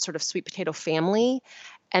the different sort of sweet potato family.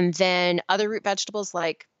 And then other root vegetables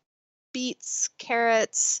like beets,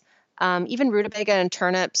 carrots, even rutabaga and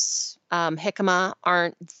turnips, jicama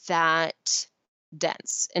aren't that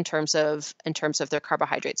dense in terms of their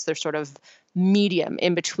carbohydrates. They're sort of medium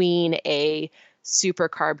in between a super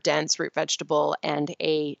carb dense root vegetable and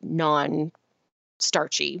a non-starchy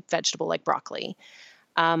vegetable like broccoli.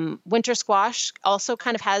 Winter squash also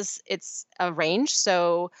kind of has its a range.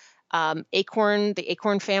 So the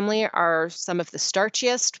acorn family are some of the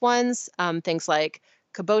starchiest ones. Things like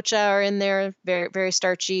kabocha are in there, very, very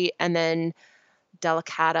starchy. And then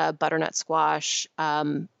delicata, butternut squash,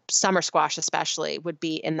 summer squash especially would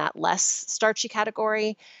be in that less starchy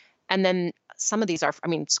category. And then some of these are, I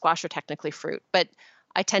mean, squash are technically fruit, but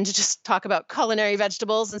I tend to just talk about culinary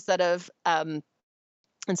vegetables instead of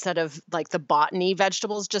like the botany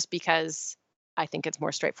vegetables, just because I think it's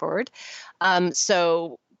more straightforward.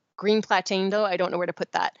 So green plantain, though, I don't know where to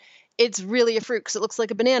put that. It's really a fruit because it looks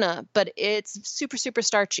like a banana, but it's super, super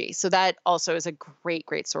starchy. So that also is a great,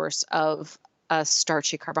 great source of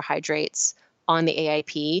starchy carbohydrates on the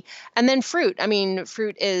AIP. And then fruit. I mean,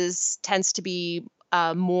 tends to be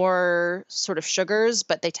more sort of sugars,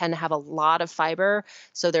 but they tend to have a lot of fiber.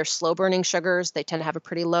 So they're slow burning sugars. They tend to have a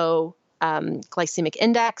pretty low glycemic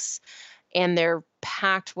index, and they're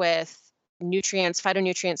packed with nutrients,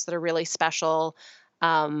 phytonutrients that are really special.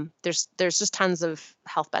 There's just tons of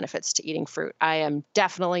health benefits to eating fruit. I am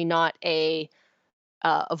definitely not a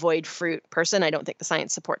avoid fruit person. I don't think the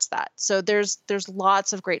science supports that. So there's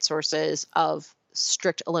lots of great sources of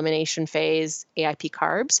strict elimination phase AIP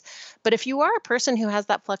carbs. But if you are a person who has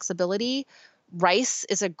that flexibility, rice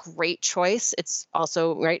is a great choice. It's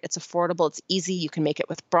also, right, it's affordable, it's easy. You can make it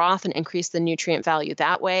with broth and increase the nutrient value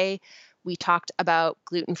that way. We talked about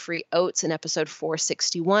gluten-free oats in episode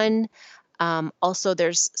 461. Also,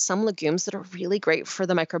 there's some legumes that are really great for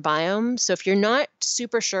the microbiome. So if you're not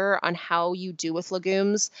super sure on how you do with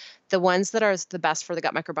legumes, the ones that are the best for the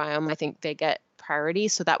gut microbiome, I think they get priority.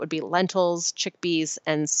 So that would be lentils, chickpeas,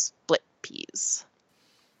 and split peas.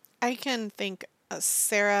 I can think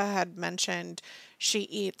Sarah had mentioned she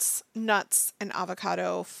eats nuts and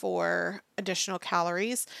avocado for additional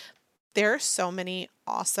calories. There are so many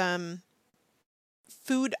awesome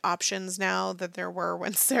food options now that there were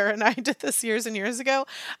when Sarah and I did this years and years ago.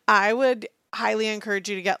 I would highly encourage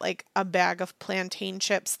you to get like a bag of plantain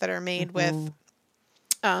chips that are made with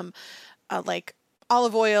um like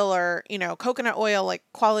olive oil or, coconut oil, like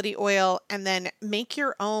quality oil, and then make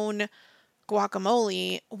your own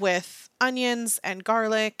guacamole with onions and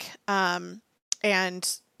garlic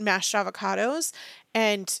and mashed avocados,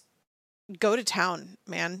 and go to town,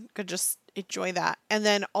 man. Could just enjoy that. And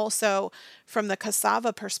then also from the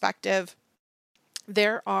cassava perspective,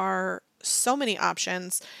 there are so many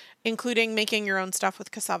options, including making your own stuff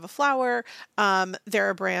with cassava flour. There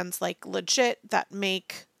are brands like Legit that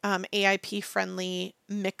make AIP friendly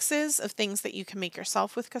mixes of things that you can make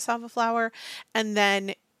yourself with cassava flour. And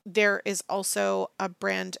then there is also a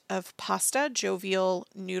brand of pasta, Jovial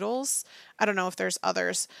Noodles. I don't know if there's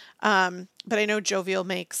others, but I know Jovial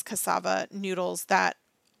makes cassava noodles that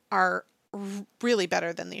are really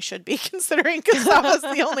better than they should be, considering cassava is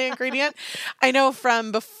the only ingredient. I know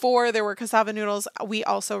from before there were cassava noodles, we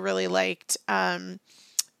also really liked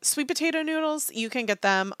sweet potato noodles. You can get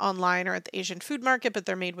them online or at the Asian food market, but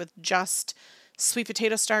they're made with just sweet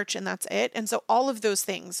potato starch and that's it. And so all of those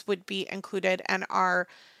things would be included and are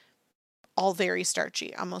all very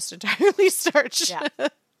starchy, almost entirely starch. Yeah.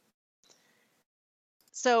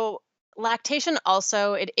 So lactation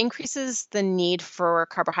also, it increases the need for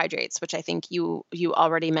carbohydrates, which I think you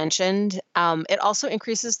already mentioned. It also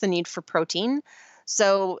increases the need for protein.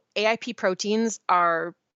 So AIP proteins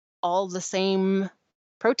are all the same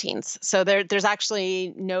proteins. So there's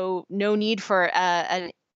actually no need for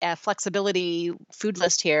a flexibility food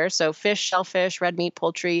list here. So fish, shellfish, red meat,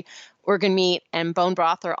 poultry, organ meat, and bone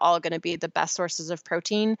broth are all going to be the best sources of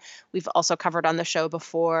protein. We've also covered on the show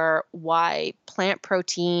before why plant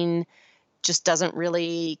protein just doesn't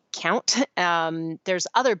really count. There's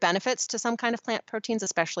other benefits to some kind of plant proteins,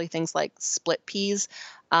 especially things like split peas.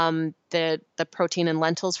 The protein in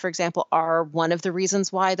lentils, for example, are one of the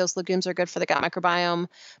reasons why those legumes are good for the gut microbiome.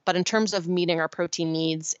 But in terms of meeting our protein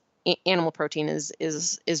needs, animal protein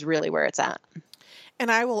is really where it's at. And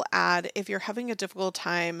I will add, if you're having a difficult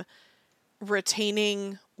time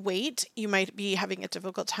retaining weight, you might be having a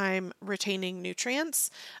difficult time retaining nutrients.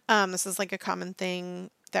 This is like a common thing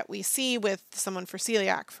that we see with someone for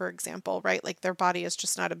celiac, for example, right? Like their body is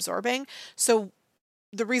just not absorbing. So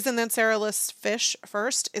the reason that Sarah lists fish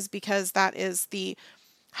first is because that is the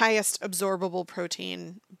highest absorbable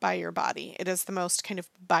protein by your body. It is the most kind of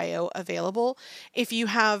bioavailable. If you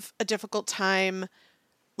have a difficult time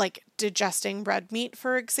like digesting red meat,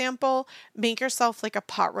 for example, make yourself like a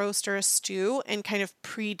pot roast or a stew and kind of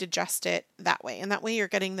pre-digest it that way. And that way you're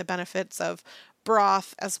getting the benefits of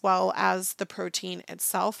broth as well as the protein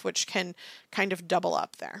itself, which can kind of double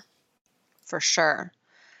up there. For sure.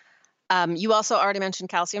 You also already mentioned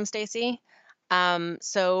calcium, Stacey.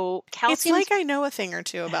 So It's calcium's like I know a thing or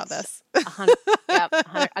two about it's this. 100, yep,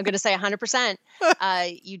 100, I'm gonna say 100%.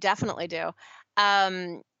 You definitely do.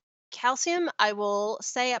 Um, Calcium, I will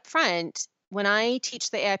say up front, when I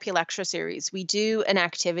teach the AIP lecture series, we do an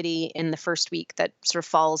activity in the first week that sort of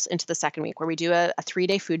falls into the second week where we do a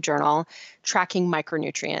 3-day food journal tracking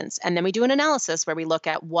micronutrients. And then we do an analysis where we look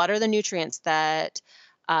at what are the nutrients that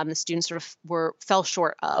the students sort of fell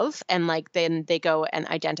short of, and like then they go and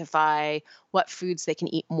identify what foods they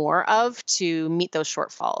can eat more of to meet those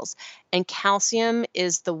shortfalls. And calcium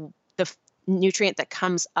is the nutrient that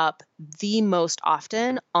comes up the most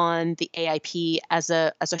often on the AIP as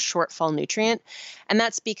a shortfall nutrient. And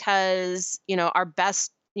that's because, our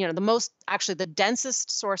best, the most, actually the densest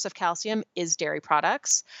source of calcium is dairy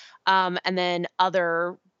products. And then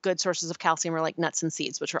other good sources of calcium are like nuts and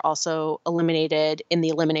seeds, which are also eliminated in the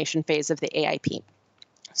elimination phase of the AIP.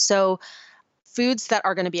 So foods that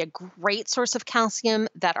are going to be a great source of calcium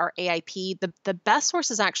that are AIP, the best source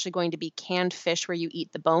is actually going to be canned fish where you eat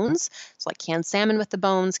the bones. So like canned salmon with the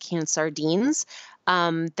bones, canned sardines.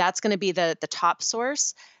 That's going to be the top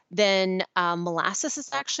source. Then molasses is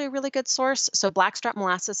actually a really good source. So blackstrap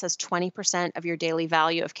molasses has 20% of your daily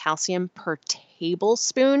value of calcium per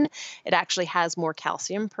tablespoon. It actually has more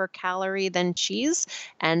calcium per calorie than cheese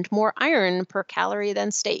and more iron per calorie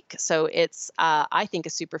than steak. So it's, I think, a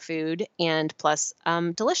superfood and plus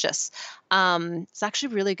delicious. It's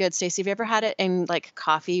actually really good. Stacey, have you ever had it in like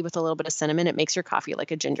coffee with a little bit of cinnamon? It makes your coffee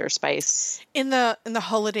like a ginger spice. In the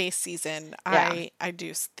holiday season, Yeah. I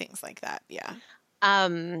do things like that. Yeah.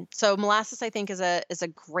 So molasses, I think, is a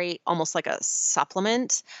great, almost like a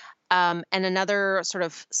supplement. And another sort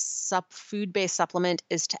of food-based supplement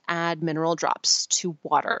is to add mineral drops to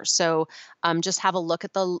water. So just have a look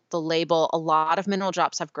at the label. A lot of mineral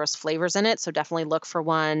drops have gross flavors in it, so definitely look for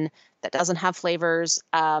one that doesn't have flavors.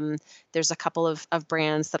 There's a couple of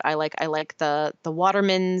brands that I like. I like the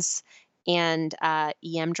Watermans and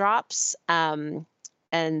EM drops. And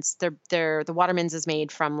the Watermans is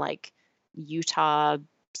made from like Utah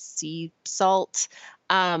sea salt.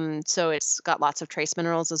 So it's got lots of trace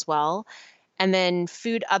minerals as well. And then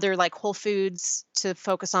other like whole foods to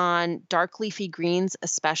focus on. Dark leafy greens,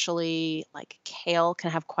 especially like kale, can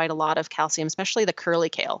have quite a lot of calcium, especially the curly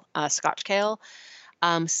kale, Scotch kale.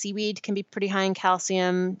 Seaweed can be pretty high in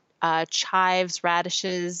calcium. Chives,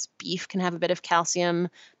 radishes, beef can have a bit of calcium.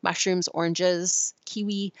 Mushrooms, oranges,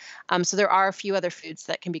 kiwi. So there are a few other foods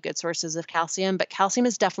that can be good sources of calcium, but calcium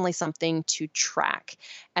is definitely something to track.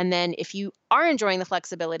 And then if you are enjoying the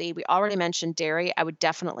flexibility, we already mentioned dairy. I would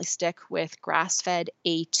definitely stick with grass-fed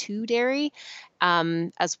A2 dairy,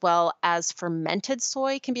 as well as fermented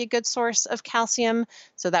soy can be a good source of calcium.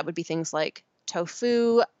 So that would be things like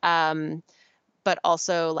tofu, but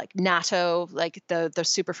also like natto, like the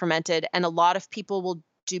super fermented. And a lot of people will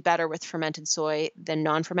do better with fermented soy than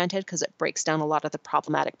non-fermented because it breaks down a lot of the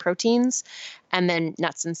problematic proteins. And then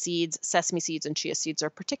nuts and seeds, sesame seeds and chia seeds are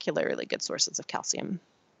particularly good sources of calcium.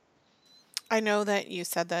 I know that you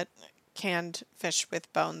said that canned fish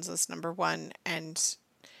with bones is number one, and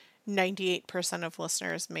 98% of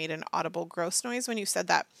listeners made an audible gross noise when you said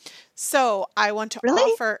that. So I want to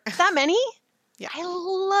Really? offer, That many? yeah, I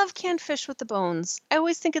love canned fish with the bones. I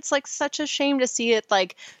always think it's like such a shame to see it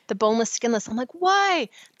like the boneless, skinless. I'm like, why?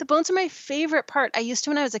 The bones are my favorite part. I used to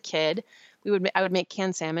when I was a kid. I would make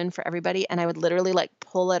canned salmon for everybody, and I would literally like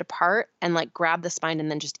pull it apart and like grab the spine and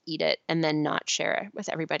then just eat it and then not share it with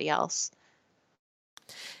everybody else.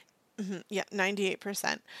 yeah, 98%.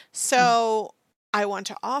 Mm. So I want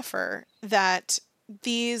to offer that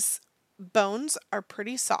these bones are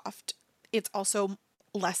pretty soft. It's also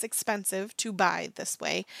less expensive to buy this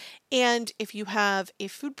way. And if you have a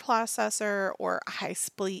food processor or a high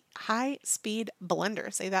speed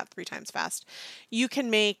blender, say that 3 times fast, you can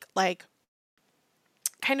make like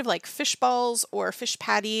kind of like fish balls or fish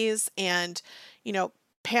patties and, you know,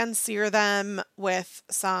 pan sear them with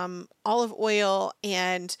some olive oil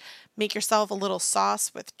and make yourself a little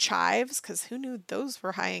sauce with chives because who knew those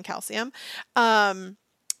were high in calcium. And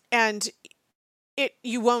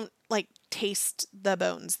you won't like taste the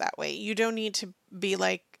bones that way. You don't need to be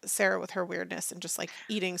like Sarah with her weirdness and just like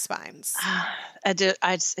eating spines. I do.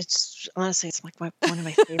 It's honestly, it's like one of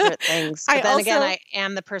my favorite things. I But then again, also I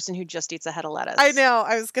am the person who just eats a head of I lettuce. know.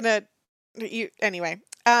 I was gonna you anyway.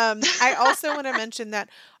 I also want to mention that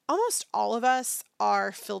almost all of us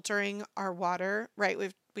are filtering our water, right?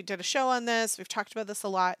 We did a show on this. We've talked about this a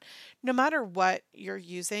lot. No matter what you're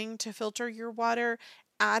using to filter your water,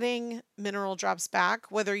 adding mineral drops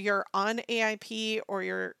back, whether you're on AIP or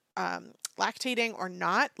you're lactating or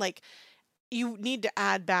not, like you need to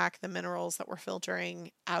add back the minerals that we're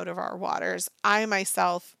filtering out of our waters. I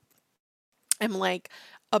myself am like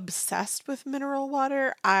obsessed with mineral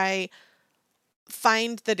water. I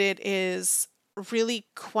find that it is really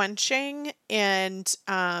quenching and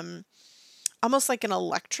almost like an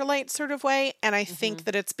electrolyte sort of way. And I think Hmm.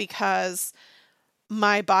 that it's because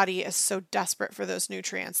my body is so desperate for those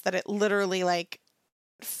nutrients that it literally like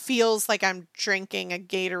feels like I'm drinking a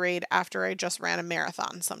Gatorade after I just ran a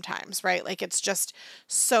marathon sometimes, right? Like it's just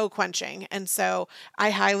so quenching. And so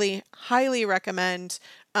I highly, highly recommend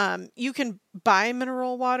you can buy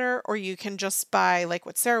mineral water or you can just buy, like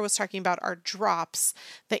what Sarah was talking about, are drops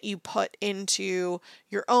that you put into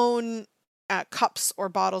your own cups or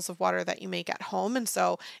bottles of water that you make at home. And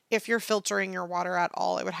so if you're filtering your water at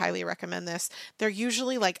all, I would highly recommend this. They're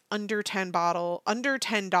usually like under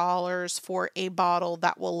 $10 for a bottle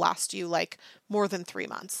that will last you like more than 3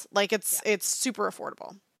 months. Like Yeah. it's super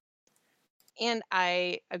affordable. And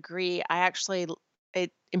I agree.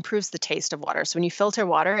 It improves the taste of water. So when you filter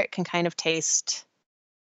water, it can kind of taste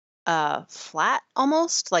flat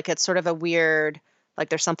almost. Like it's sort of a weird, like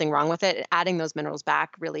there's something wrong with it. Adding those minerals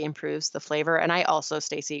back really improves the flavor. And I also,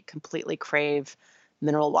 Stacey, completely crave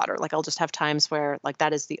mineral water. Like I'll just have times where like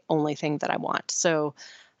that is the only thing that I want. So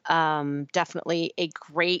definitely a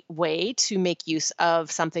great way to make use of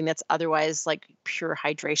something that's otherwise like pure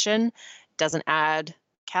hydration. Doesn't add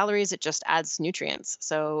calories, it just adds nutrients.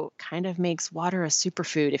 So kind of makes water a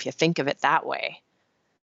superfood if you think of it that way.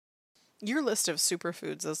 Your list of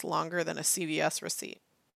superfoods is longer than a CVS receipt.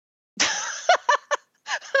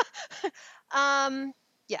 um,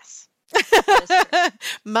 yes, that is true.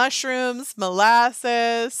 Mushrooms,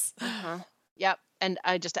 molasses. Uh-huh. Yep. And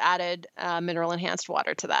I just added mineral enhanced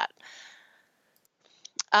water to that.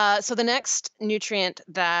 So the next nutrient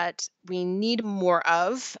that we need more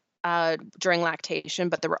of during lactation,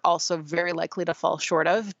 but that we're also very likely to fall short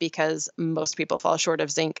of because most people fall short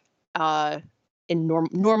of zinc uh, in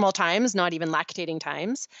normal times, not even lactating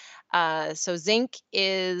times. So zinc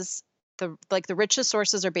is the richest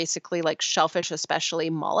sources are basically like shellfish,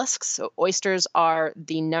 especially mollusks. So oysters are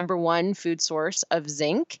the number one food source of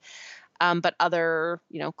zinc, but other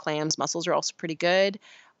clams, mussels are also pretty good.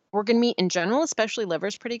 Organ meat in general, especially liver,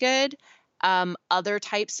 is pretty good. Other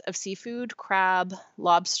types of seafood, crab,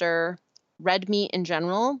 lobster, red meat in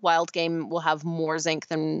general. Wild game will have more zinc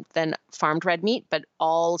than farmed red meat, but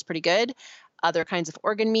all is pretty good. Other kinds of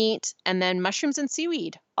organ meat, and then mushrooms and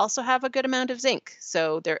seaweed also have a good amount of zinc.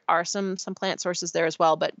 So there are some plant sources there as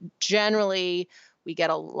well, but generally we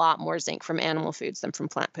get a lot more zinc from animal foods than from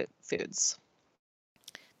plant foods.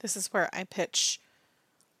 This is where I pitch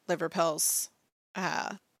liver pills,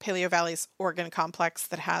 Paleo Valley's organ complex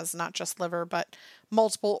that has not just liver but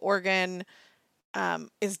multiple organ,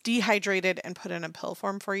 is dehydrated and put in a pill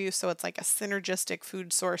form for you. So it's like a synergistic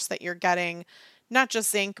food source that you're getting, not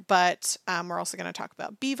just zinc, but we're also going to talk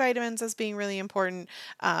about B vitamins as being really important.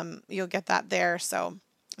 You'll get that there. So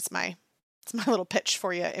it's my little pitch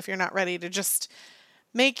for you if you're not ready to just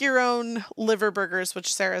make your own liver burgers,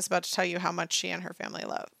 which Sarah's about to tell you how much she and her family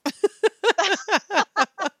love.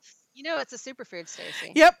 It's a superfood,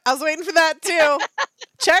 Stacey. Yep, I was waiting for that too.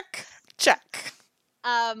 Check, check.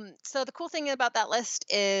 So the cool thing about that list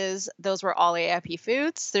is those were all AIP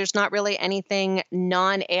foods. There's not really anything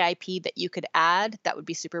non-AIP that you could add that would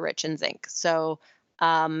be super rich in zinc. So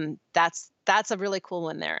that's a really cool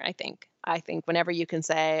one there, I think. I think whenever you can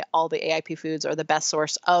say all the AIP foods are the best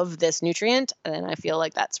source of this nutrient, then I feel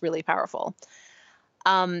like that's really powerful.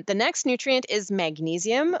 The next nutrient is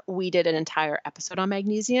magnesium. We did an entire episode on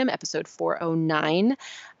magnesium, episode 409.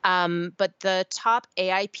 But the top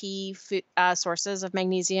AIP sources of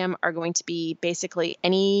magnesium are going to be basically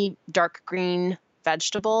any dark green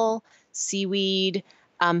vegetable, seaweed,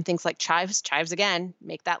 things like chives. Chives, again,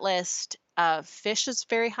 make that list. Fish is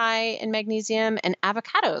very high in magnesium, and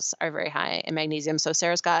avocados are very high in magnesium. So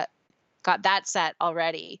Sarah's got that set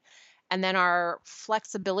already. And then our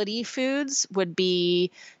flexibility foods would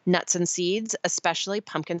be nuts and seeds, especially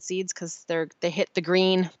pumpkin seeds, because they hit the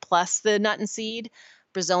green plus the nut and seed.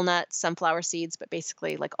 Brazil nuts, sunflower seeds, but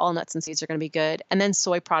basically like all nuts and seeds are going to be good. And then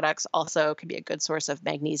soy products also could be a good source of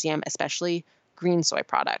magnesium, especially green soy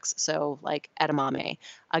products. So like edamame.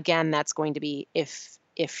 Again, that's going to be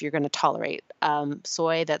if you're going to tolerate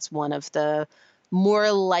soy, that's one of the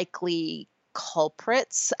more likely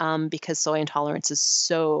culprits because soy intolerance is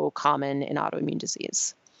so common in autoimmune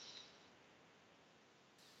disease.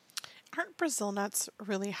 Aren't Brazil nuts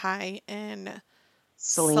really high in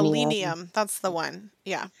Selenium. selenium? That's the one.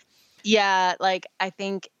 Yeah. Yeah, like I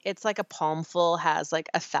think it's like a palmful has like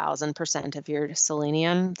 1,000% of your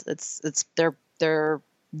selenium. It's they're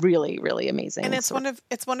really, really And amazing. So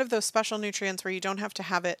it's one of those special nutrients where you don't have to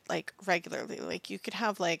have it like regularly. Like you could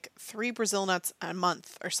have like 3 Brazil nuts a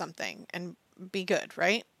month or something and be good,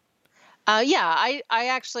 right? yeah, I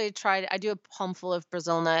actually tried. I do a palmful of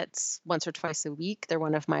Brazil nuts once or twice a week. They're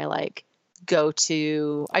one of my like go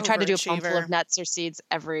to. I try to do a palmful of Overachiever. nuts or seeds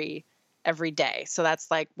every day. So that's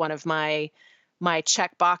like one of my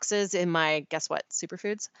check boxes in my guess what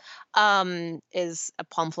superfoods is a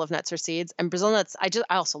palmful of nuts or seeds. And Brazil nuts, I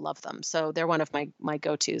also love them. So they're one of my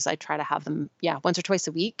go-tos. I try to have them, yeah, once or twice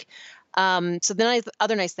a week. So the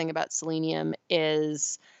other nice thing about selenium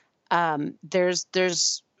is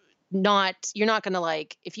there's not you're not going to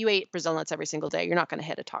like if you ate Brazil nuts every single day, you're not going to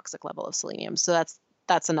hit a toxic level of selenium. So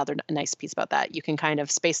that's another nice piece about that. You can kind of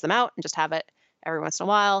space them out and just have it every once in a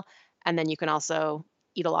while, and then you can also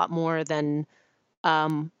eat a lot more than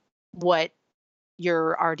what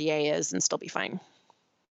your RDA is and still be fine.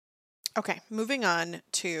 Okay, moving on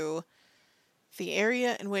to the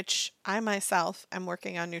area in which I myself am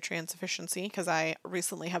working on nutrient sufficiency because I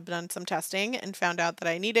recently have done some testing and found out that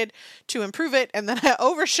I needed to improve it and then I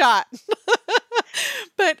overshot.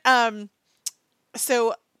 But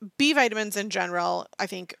so B vitamins in general, I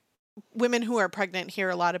think women who are pregnant hear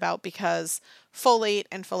a lot about because folate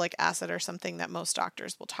and folic acid are something that most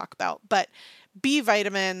doctors will talk about. But B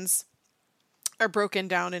vitamins are broken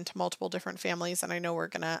down into multiple different families, and I know we're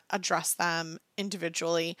going to address them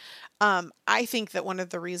individually. I think that one of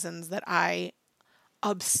the reasons that I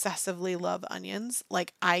obsessively love onions,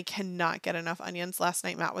 like I cannot get enough onions. Last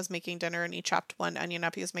night Matt was making dinner and he chopped one onion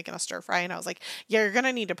up. He was making a stir fry, and I was like, "Yeah, you're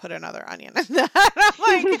gonna need to put another onion in that."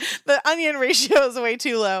 I'm like, the onion ratio is way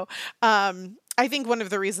too low. I think one of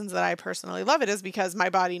the reasons that I personally love it is because my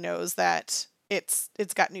body knows that it's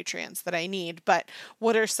got nutrients that I need. But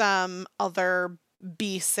what are some other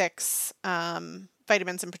B6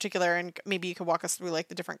 vitamins in particular? And maybe you could walk us through like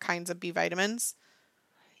the different kinds of B vitamins.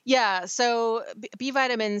 Yeah, so B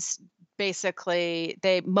vitamins basically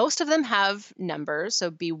they most of them have numbers. So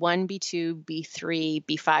B1, B2, B3,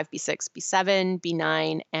 B5, B6, B7,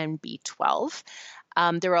 B9, and B12.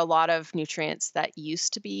 There were a lot of nutrients that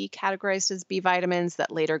used to be categorized as B vitamins that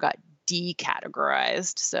later got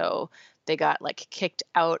decategorized. So they got like kicked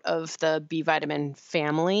out of the B vitamin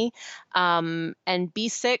family. And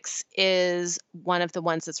B6 is one of the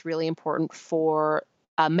ones that's really important for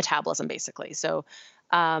metabolism, basically. So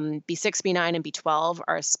B6, B9, and B12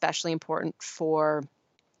 are especially important for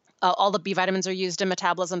all the B vitamins are used in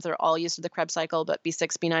metabolism. They're all used in the Krebs cycle, but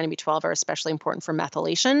B6, B9, and B12 are especially important for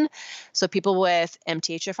methylation. So people with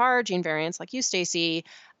MTHFR gene variants like you, Stacy,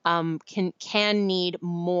 can need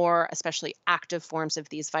more, especially active forms of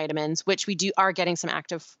these vitamins, which we are getting some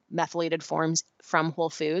active methylated forms from whole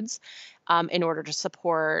foods in order to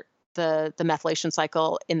support the methylation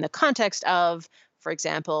cycle in the context of, for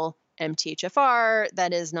example, MTHFR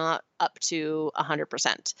that is not up to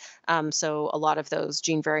 100%. So a lot of those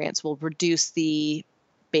gene variants will reduce the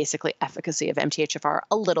basically efficacy of MTHFR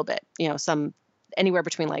a little bit, some anywhere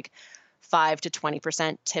between like 5 to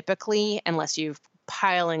 20% typically, unless you're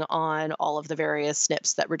piling on all of the various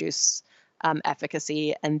SNPs that reduce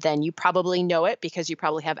efficacy. And then you probably know it because you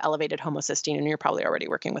probably have elevated homocysteine and you're probably already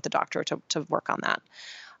working with a doctor to work on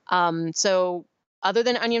that. So other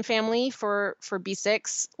than onion family for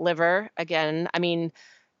B6, liver, again, I mean,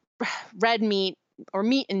 red meat or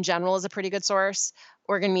meat in general is a pretty good source.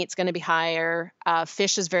 Organ meat's going to be higher.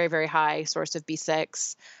 Fish is very, very high source of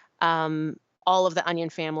B6. All of the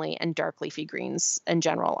onion family and dark leafy greens in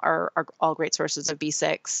general are all great sources of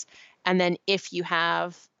B6. And then if you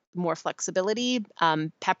have more flexibility,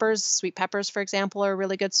 peppers, sweet peppers, for example, are a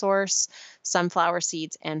really good source. Sunflower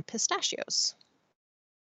seeds and pistachios.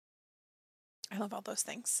 I love all those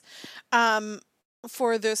things.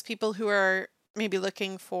 For those people who are maybe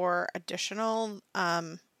looking for additional,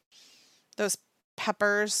 those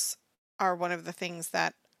peppers are one of the things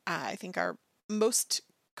that I think are most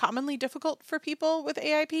commonly difficult for people with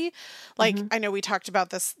AIP. Like Mm-hmm. I know we talked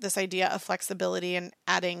about this idea of flexibility and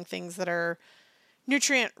adding things that are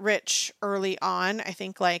nutrient rich early on. I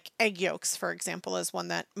think like egg yolks, for example, is one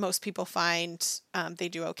that most people find they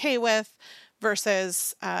do okay with,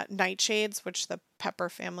 versus nightshades, which the pepper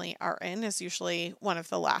family are in, is usually one of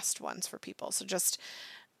the last ones for people. So just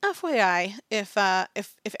FYI,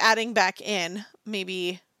 if adding back in,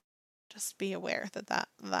 maybe just be aware that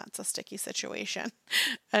that's a sticky situation,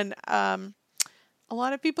 and a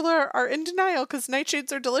lot of people are in denial because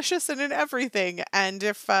nightshades are delicious and in everything. And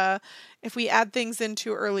if we add things in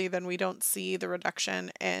too early, then we don't see the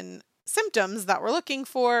reduction in symptoms that we're looking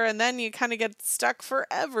for, and then you kind of get stuck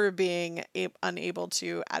forever being unable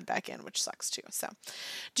to add back in, which sucks too. So,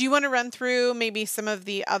 do you want to run through maybe some of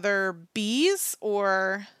the other Bs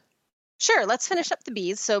or? Sure, let's finish up the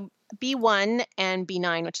Bs. So B1 and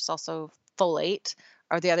B9, which is also folate,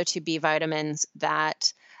 are the other two B vitamins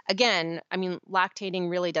that, again, I mean,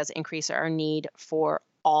 lactating really does increase our need for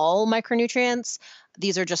all micronutrients.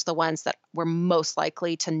 These are just the ones that we're most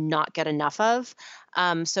likely to not get enough of.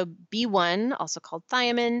 So B1, also called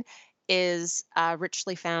thiamine, is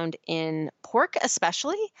richly found in pork,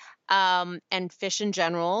 especially, and fish in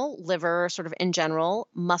general, liver sort of in general.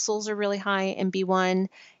 Mussels are really high in B1.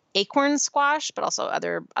 Acorn squash, but also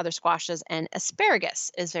other squashes, and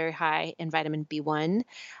asparagus is very high in vitamin B1.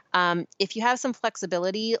 If you have some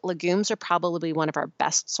flexibility, legumes are probably one of our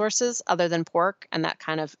best sources other than pork, and that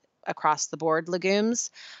kind of across the board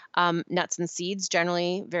legumes. Nuts and seeds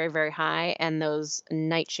generally very, very high, and those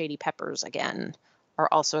nightshady peppers, again, are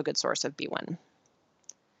also a good source of B1.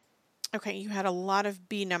 Okay, you had a lot of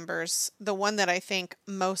B numbers. The one that I think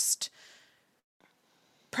most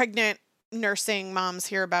pregnant nursing moms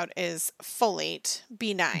hear about is folate,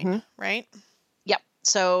 B9, right? Yep.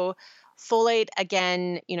 So folate,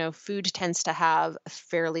 again, food tends to have a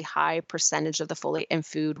fairly high percentage of the folate in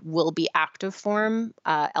food will be active form,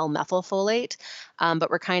 L-methylfolate. But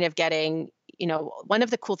we're kind of getting, one of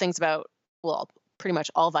the cool things about, well, pretty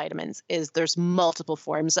much all vitamins is there's multiple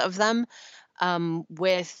forms of them.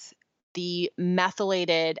 With the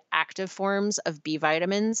methylated active forms of B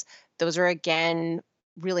vitamins, those are, again,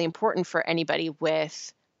 really important for anybody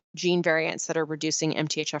with gene variants that are reducing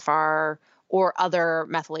MTHFR or other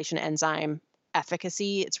methylation enzyme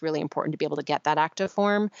efficacy. It's really important to be able to get that active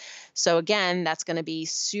form. So again, that's going to be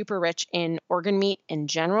super rich in organ meat in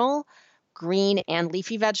general, green and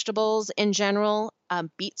leafy vegetables in general.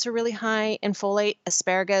 Beets are really high in folate,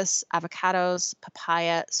 asparagus, avocados,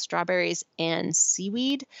 papaya, strawberries, and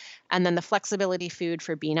seaweed. And then the flexibility food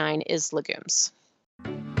for B9 is legumes.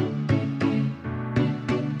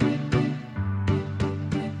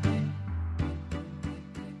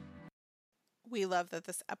 We love that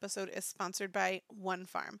this episode is sponsored by One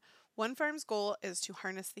Farm. One Farm's goal is to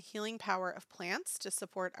harness the healing power of plants to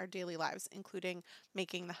support our daily lives, including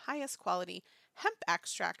making the highest quality hemp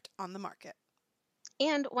extract on the market.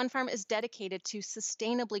 And One Farm is dedicated to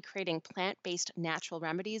sustainably creating plant-based natural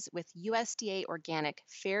remedies with USDA organic,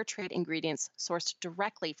 fair trade ingredients sourced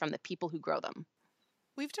directly from the people who grow them.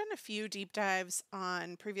 We've done a few deep dives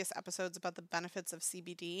on previous episodes about the benefits of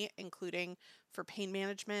CBD, including for pain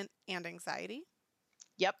management and anxiety.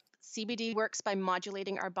 Yep. CBD works by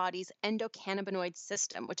modulating our body's endocannabinoid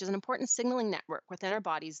system, which is an important signaling network within our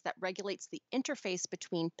bodies that regulates the interface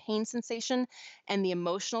between pain sensation and the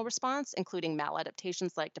emotional response, including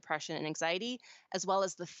maladaptations like depression and anxiety, as well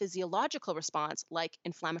as the physiological response like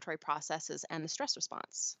inflammatory processes and the stress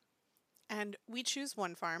response. And we choose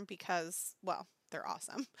One Farm because, well, they're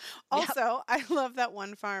awesome. Yep. Also, I love that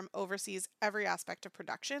One Farm oversees every aspect of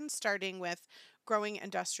production, starting with growing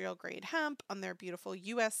industrial grade hemp on their beautiful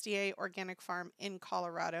USDA organic farm in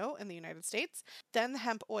Colorado in the United States. Then the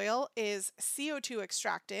hemp oil is CO2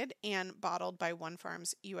 extracted and bottled by One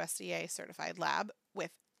Farm's USDA certified lab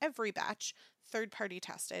with every batch third-party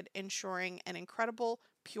tested, ensuring an incredible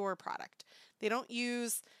pure product. They don't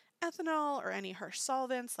use ethanol or any harsh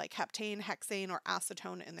solvents like heptane, hexane, or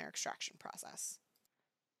acetone in their extraction process.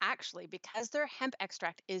 Actually, because their hemp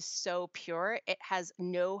extract is so pure, it has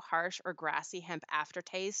no harsh or grassy hemp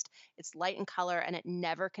aftertaste. It's light in color and it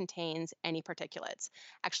never contains any particulates.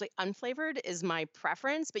 Actually, unflavored is my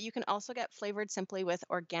preference, but you can also get flavored simply with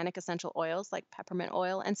organic essential oils like peppermint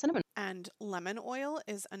oil and cinnamon. And lemon oil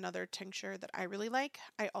is another tincture that I really like.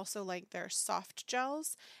 I also like their soft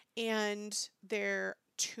gels and their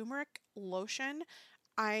turmeric lotion.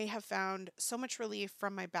 I have found so much relief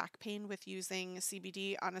from my back pain with using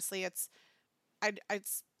CBD. Honestly, it's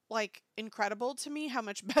like incredible to me how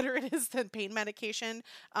much better it is than pain medication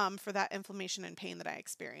for that inflammation and pain that I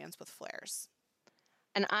experience with flares.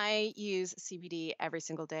 And I use CBD every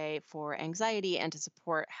single day for anxiety and to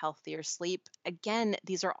support healthier sleep. Again,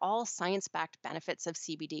 these are all science backed benefits of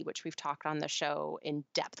CBD, which we've talked on the show in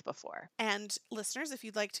depth before. And listeners, if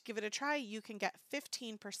you'd like to give it a try, you can get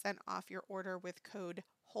 15% off your order with code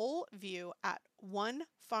WHOLEVIEW at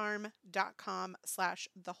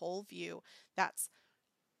onefarm.com/thewholeview. That's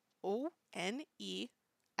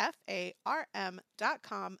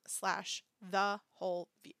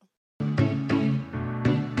ONEFARM.com/thewholeview.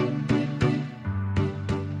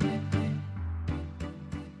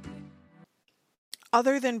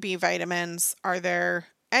 Other than B vitamins, are there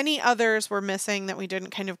any others we're missing that we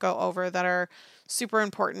didn't kind of go over that are super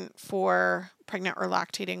important for pregnant or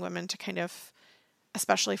lactating women to kind of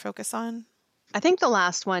especially focus on? I think the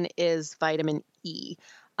last one is vitamin E.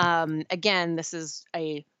 Again, this is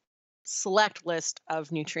a select list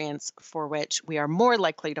of nutrients for which we are more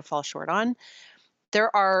likely to fall short on.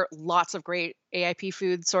 There are lots of great AIP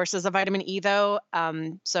food sources of vitamin E, though.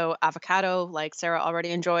 So, avocado, like Sarah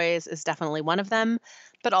already enjoys, is definitely one of them,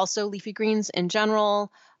 but also leafy greens in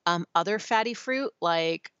general. Other fatty fruit,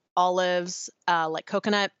 like olives, like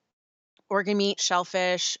coconut, organ meat,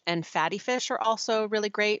 shellfish, and fatty fish are also really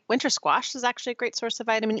great. Winter squash is actually a great source of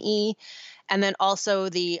vitamin E. And then also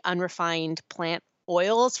the unrefined plant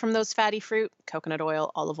oils from those fatty fruit, coconut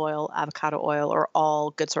oil, olive oil, avocado oil, are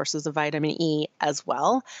all good sources of vitamin E as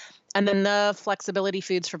well. And then the flexibility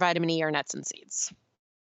foods for vitamin E are nuts and seeds.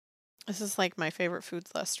 This is like my favorite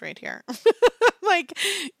foods list right here. Like,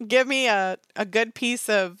 give me a good piece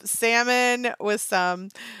of salmon with some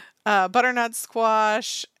butternut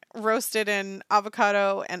squash roasted in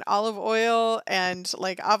avocado and olive oil, and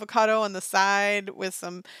like avocado on the side with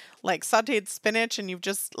some like sauteed spinach, and you've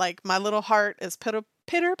just like, my little heart is pitter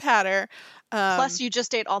patter. Plus, you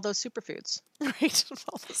just ate all those superfoods. Right,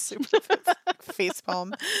 all the superfoods,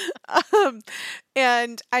 facepalm. Um,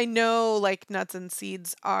 and I know like nuts and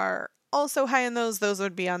seeds are also high in those. Those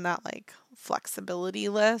would be on that like flexibility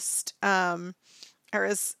list. Or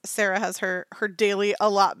as Sarah has her daily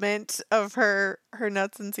allotment of her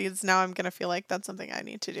nuts and seeds. Now I'm gonna feel like that's something I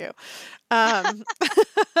need to do. Um,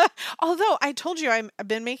 although I told you I've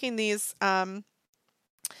been making these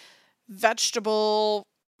vegetable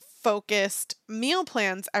focused meal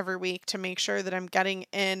plans every week to make sure that I'm getting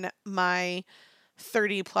in my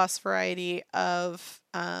 30 plus variety of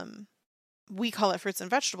we call it fruits and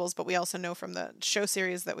vegetables, but we also know from the show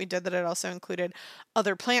series that we did that it also included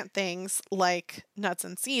other plant things like nuts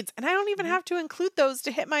and seeds. And I don't even have to include those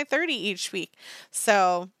to hit my 30 each week.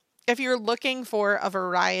 So if you're looking for a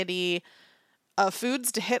variety of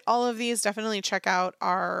foods to hit all of these, definitely check out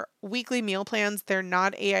our weekly meal plans. They're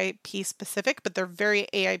not AIP specific, but they're very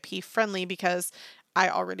AIP friendly because I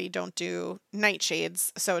already don't do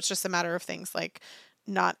nightshades. So it's just a matter of things like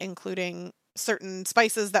not including certain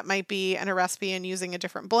spices that might be in a recipe and using a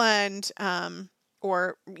different blend,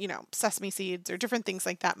 or, sesame seeds or different things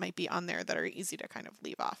like that might be on there that are easy to kind of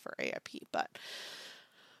leave off for AIP. But,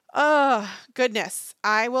 oh, goodness.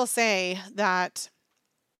 I will say that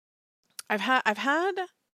I've had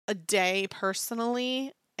a day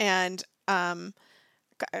personally, and I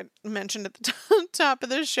mentioned at the top of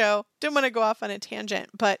the show, didn't want to go off on a tangent,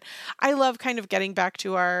 but I love kind of getting back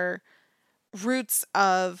to our roots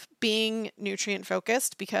of being nutrient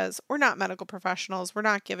focused because we're not medical professionals. We're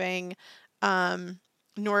not giving,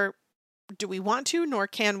 nor do we want to, nor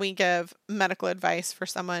can we give medical advice for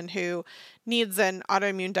someone who needs an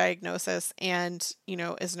autoimmune diagnosis and,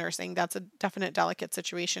 is nursing. That's a definite delicate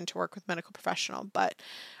situation to work with medical professional. But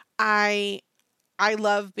I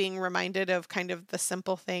love being reminded of kind of the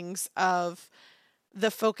simple things of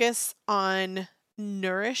the focus on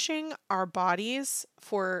nourishing our bodies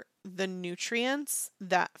for the nutrients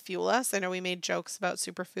that fuel us. I know we made jokes about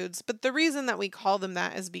superfoods, but the reason that we call them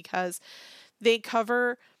that is because they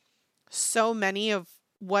cover so many of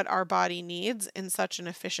what our body needs in such an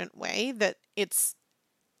efficient way that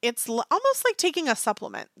almost like taking a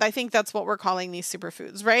supplement. I think that's what we're calling these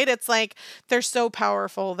superfoods, right? It's like they're so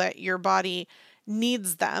powerful that your body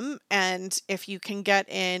needs them. And if you can get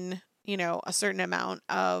in, a certain amount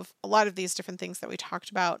of a lot of these different things that we talked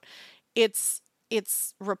about, it's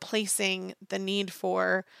replacing the need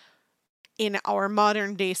for, in our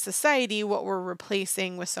modern day society, what we're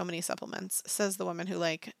replacing with so many supplements, says the woman who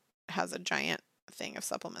has a giant thing of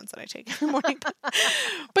supplements that I take every morning.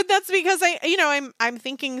 But that's because I'm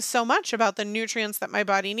thinking so much about the nutrients that my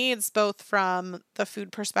body needs, both from the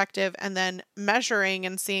food perspective and then measuring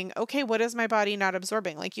and seeing, okay, what is my body not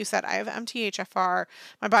absorbing? Like you said, I have MTHFR.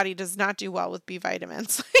 My body does not do well with B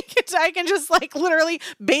vitamins. I can just literally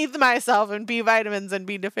bathe myself in B vitamins and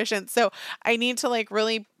be deficient. So I need to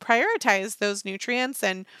really prioritize those nutrients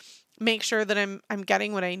and make sure that I'm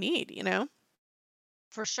getting what I need,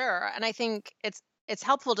 For sure. And I think it's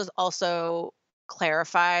helpful to also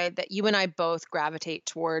clarify that you and I both gravitate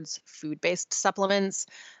towards food-based supplements.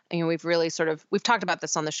 We've really we've talked about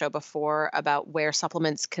this on the show before about where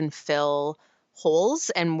supplements can fill holes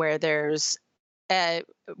and where there's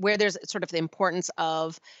sort of the importance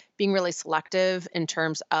of being really selective in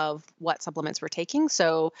terms of what supplements we're taking.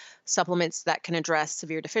 So supplements that can address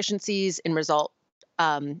severe deficiencies in response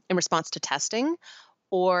to testing,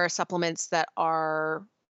 or supplements that are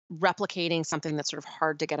replicating something that's sort of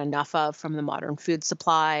hard to get enough of from the modern food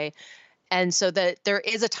supply. And so that there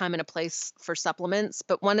is a time and a place for supplements.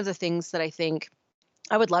 But one of the things that I think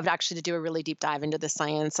I would love to actually to do a really deep dive into the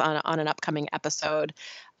science on an upcoming episode.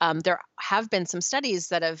 There have been some studies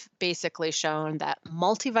that have basically shown that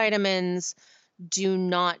multivitamins do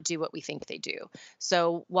not do what we think they do.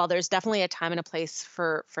 So while there's definitely a time and a place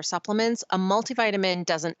for supplements, a multivitamin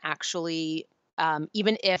doesn't actually,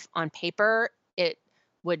 even if on paper it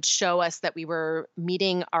would show us that we were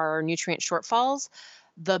meeting our nutrient shortfalls,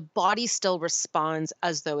 the body still responds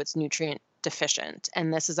as though it's nutrient deficient.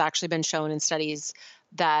 And this has actually been shown in studies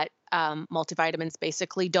that multivitamins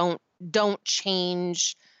basically don't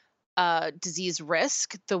change disease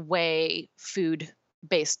risk the way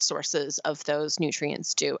food-based sources of those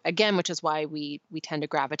nutrients do. Again, which is why we tend to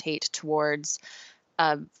gravitate towards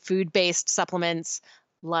food-based supplements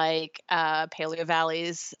like Paleo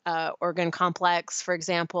Valley's organ complex, for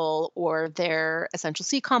example, or their essential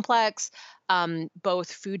C complex,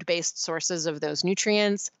 both food-based sources of those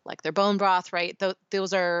nutrients, like their bone broth, right?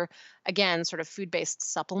 Those are, again, sort of food-based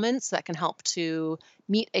supplements that can help to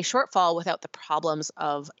meet a shortfall without the problems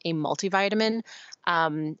of a multivitamin.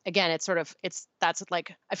 Again, that's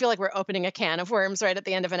like, I feel like we're opening a can of worms right at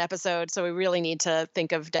the end of an episode. So we really need to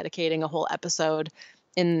think of dedicating a whole episode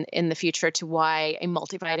in the future to why a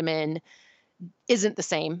multivitamin isn't the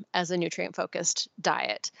same as a nutrient focused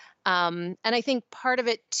diet. And I think part of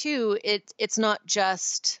it too, it's not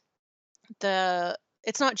just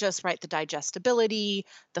right, the digestibility,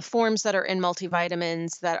 the forms that are in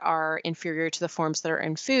multivitamins that are inferior to the forms that are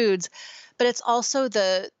in foods, but it's also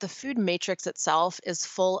the food matrix itself is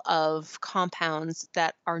full of compounds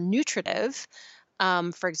that are nutritive.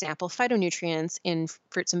 For example, phytonutrients in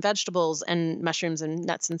fruits and vegetables and mushrooms and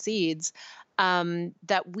nuts and seeds,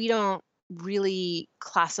 that we don't really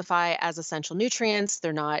classify as essential nutrients.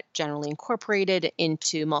 They're not generally incorporated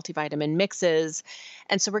into multivitamin mixes.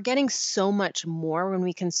 And so we're getting so much more when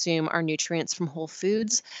we consume our nutrients from whole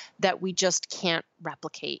foods that we just can't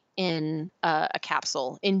replicate in a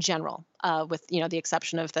capsule in general, with the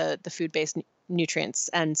exception of the food-based nutrients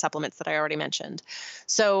and supplements that I already mentioned.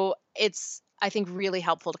 So it's, I think, really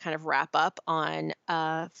helpful to kind of wrap up on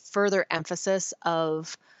further emphasis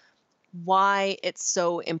of why it's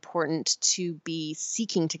so important to be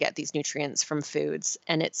seeking to get these nutrients from foods.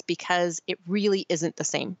 And it's because it really isn't the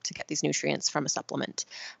same to get these nutrients from a supplement.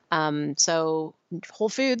 So whole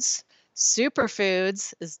foods,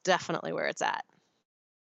 superfoods is definitely where it's at.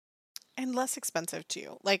 And less expensive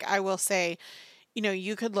too. Like I will say,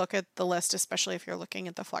 you could look at the list, especially if you're looking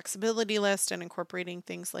at the flexibility list and incorporating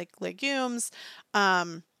things like legumes.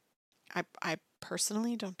 I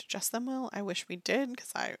personally don't adjust them well. I wish we did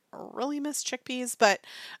because I really miss chickpeas. But,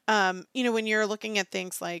 when you're looking at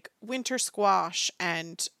things like winter squash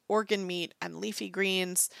and organ meat and leafy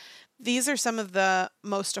greens, these are some of the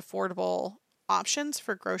most affordable options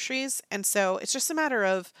for groceries. And so it's just a matter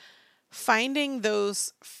of finding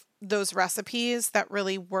those recipes that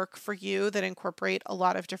really work for you that incorporate a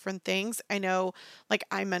lot of different things. I know, like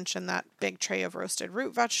I mentioned, that big tray of roasted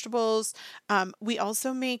root vegetables. We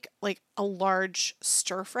also make like a large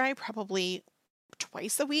stir fry, probably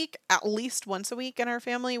twice a week, at least once a week in our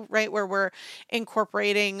family, right? Where we're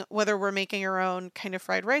incorporating, whether we're making our own kind of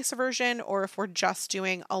fried rice version or if we're just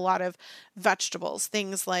doing a lot of vegetables,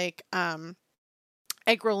 things like,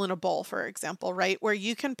 egg roll in a bowl, for example, right? Where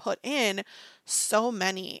you can put in so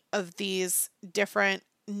many of these different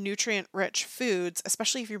nutrient rich foods,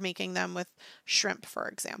 especially if you're making them with shrimp, for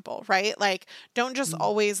example, right? Like, don't just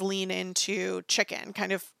always lean into chicken.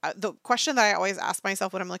 Kind of the question that I always ask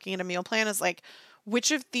myself when I'm looking at a meal plan is like, which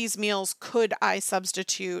of these meals could I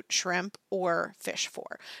substitute shrimp or fish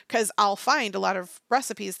for? Because I'll find a lot of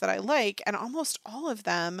recipes that I like, and almost all of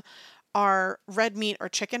them are red meat or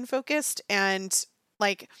chicken focused. And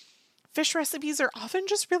like fish recipes are often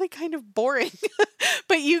just really kind of boring,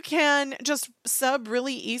 but you can just sub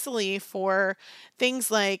really easily for things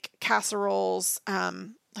like casseroles.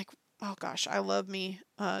 Like, oh gosh, I love me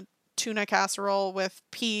tuna casserole with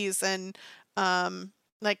peas and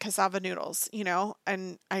like cassava noodles,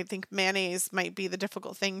 and I think mayonnaise might be the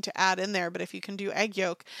difficult thing to add in there, but if you can do egg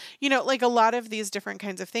yolk, like a lot of these different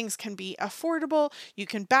kinds of things can be affordable. You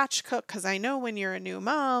can batch cook because I know when you're a new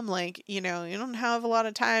mom, like, you don't have a lot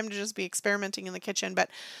of time to just be experimenting in the kitchen,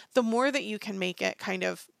 but the more that you can make it kind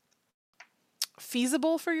of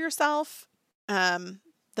feasible for yourself, the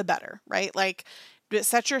better, right? Like,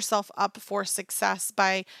 set yourself up for success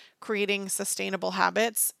by creating sustainable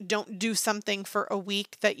habits. Don't do something for a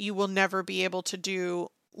week that you will never be able to do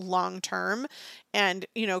long term and,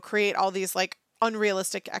 create all these like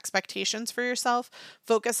unrealistic expectations for yourself.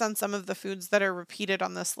 Focus on some of the foods that are repeated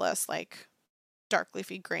on this list, like dark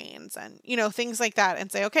leafy grains and, things like that,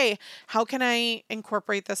 and say, okay, how can I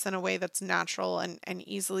incorporate this in a way that's natural and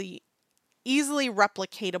easily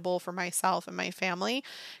replicatable for myself and my family?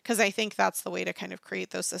 Because I think that's the way to kind of create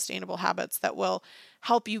those sustainable habits that will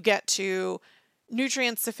help you get to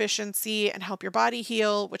nutrient sufficiency and help your body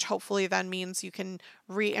heal, which hopefully then means you can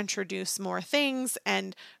reintroduce more things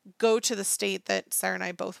and go to the state that Sarah and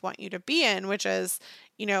I both want you to be in, which is,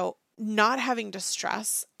 not having to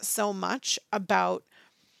stress so much about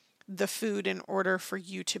the food in order for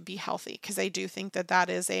you to be healthy. Because I do think that that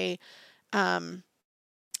is a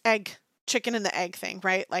egg chicken and the egg thing,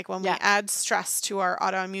 right? Like when we Yeah. add stress to our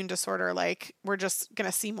autoimmune disorder, like we're just going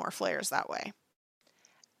to see more flares that way.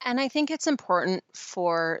 And I think it's important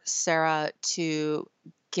for Sarah to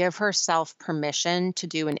give herself permission to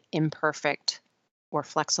do an imperfect or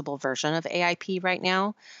flexible version of AIP right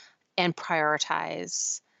now and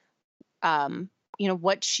prioritize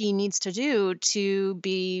what she needs to do to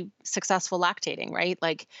be successful lactating, right?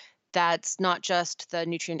 Like that's not just the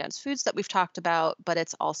nutrient dense foods that we've talked about, but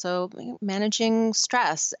it's also managing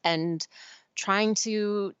stress and trying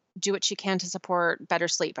to do what she can to support better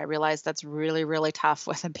sleep. I realize that's really, really tough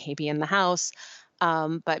with a baby in the house.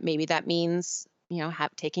 But maybe that means,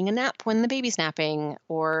 taking a nap when the baby's napping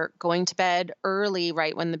or going to bed early,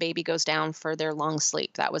 right when the baby goes down for their long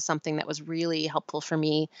sleep. That was something that was really helpful for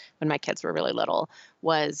me when my kids were really little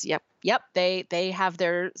was, yep, they have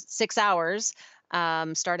their 6 hours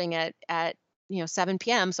starting at 7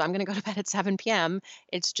 p.m. So I'm going to go to bed at 7 p.m.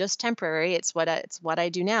 It's just temporary. It's what I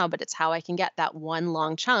do now, but it's how I can get that one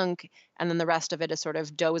long chunk, and then the rest of it is sort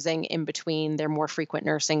of dozing in between their more frequent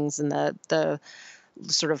nursings and the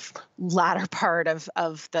sort of latter part of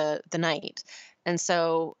the night. And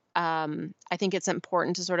so I think it's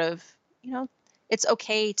important to sort of, it's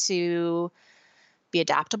okay to be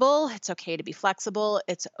adaptable. It's okay to be flexible.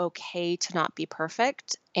 It's okay to not be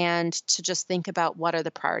perfect and to just think about what are the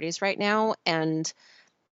priorities right now. And,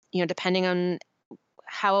 depending on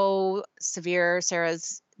how severe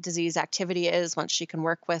Sarah's disease activity is, once she can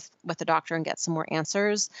work with the doctor and get some more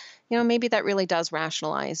answers, maybe that really does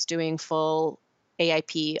rationalize doing full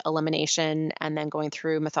AIP elimination and then going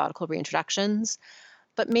through methodical reintroductions.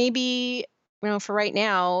 But maybe, for right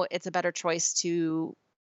now, it's a better choice to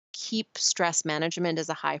keep stress management as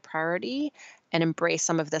a high priority and embrace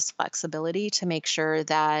some of this flexibility to make sure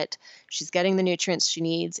that she's getting the nutrients she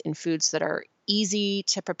needs in foods that are easy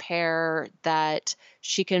to prepare, that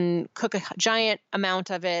she can cook a giant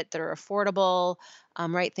amount of it, that are affordable,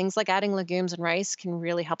 right? Things like adding legumes and rice can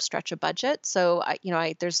really help stretch a budget. So,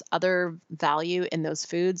 there's other value in those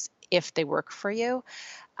foods if they work for you.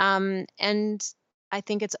 And I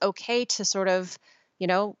think it's okay to sort of,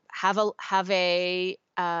 have a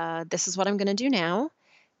this is what I'm going to do now.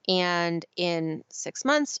 And in 6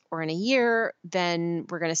 months or in a year, then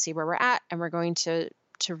we're going to see where we're at and we're going to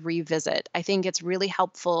revisit. I think it's really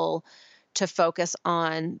helpful to focus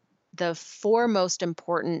on the 4 most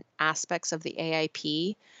important aspects of the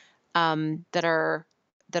AIP that are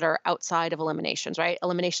outside of eliminations, right?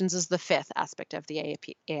 Eliminations is the 5th aspect of the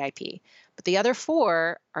AIP. But the other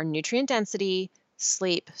 4 are nutrient density,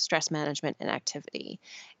 sleep, stress management, and activity.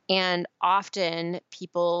 And often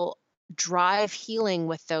people drive healing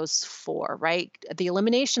with those 4, right? The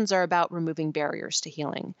eliminations are about removing barriers to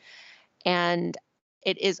healing. And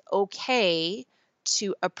it is okay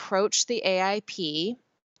to approach the AIP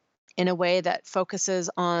in a way that focuses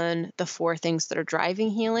on the 4 things that are driving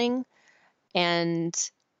healing and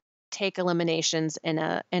take eliminations in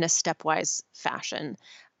a stepwise fashion.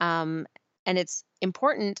 And it's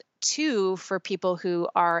important too for people who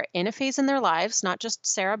are in a phase in their lives, not just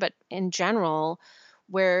Sarah, but in general,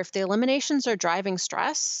 where if the eliminations are driving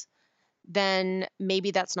stress, then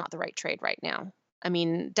maybe that's not the right trade right now. I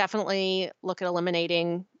mean, definitely look at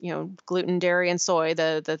eliminating, gluten, dairy, and soy,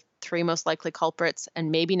 the 3 most likely culprits,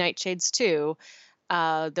 and maybe nightshades too.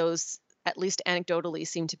 Those, at least anecdotally,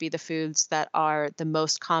 seem to be the foods that are the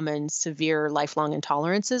most common severe lifelong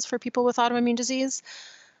intolerances for people with autoimmune disease.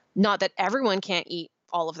 Not that everyone can't eat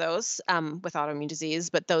all of those with autoimmune disease,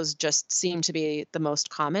 but those just seem to be the most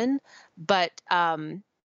common. But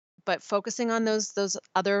focusing on those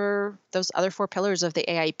other 4 pillars of the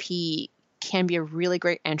AIP can be a really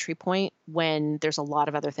great entry point when there's a lot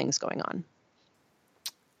of other things going on.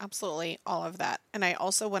 Absolutely, all of that. And I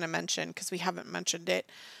also want to mention, because we haven't mentioned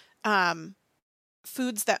it,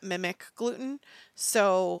 foods that mimic gluten.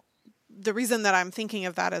 So the reason that I'm thinking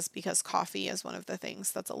of that is because coffee is one of the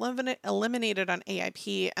things that's eliminated on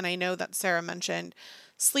AIP. And I know that Sarah mentioned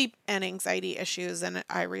sleep and anxiety issues. And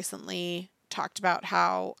I recently talked about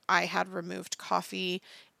how I had removed coffee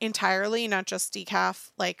entirely, not just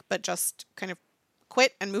decaf, but just kind of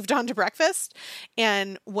quit and moved on to breakfast,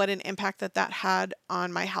 and what an impact that had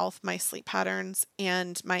on my health, my sleep patterns,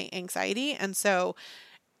 and my anxiety. And so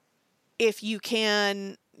if you're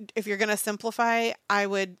going to simplify, I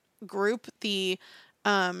would group you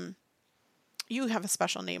have a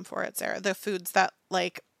special name for it, Sarah, the foods that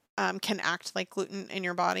can act like gluten in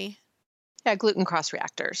your body. Yeah, gluten cross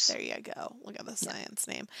reactors. There you go. Look at the science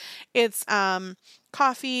name. It's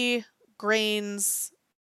coffee, grains.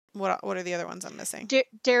 What are the other ones I'm missing?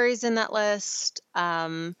 Dairy's in that list.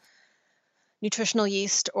 Nutritional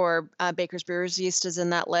yeast or baker's brewer's yeast is in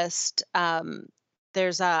that list.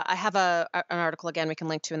 I have an article, again, we can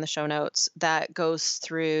link to in the show notes, that goes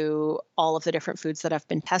through all of the different foods that have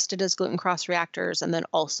been tested as gluten cross reactors, and then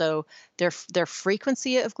also their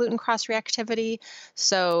frequency of gluten cross reactivity.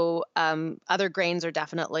 So other grains are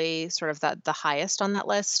definitely sort of the highest on that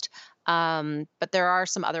list. But there are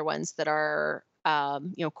some other ones that are,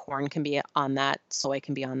 corn can be on that, soy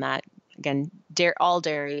can be on that. Again, all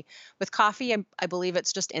dairy. With coffee, I believe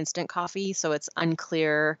it's just instant coffee, so it's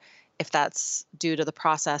unclear if that's due to the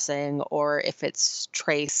processing or if it's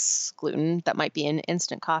trace gluten that might be in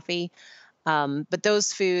instant coffee. But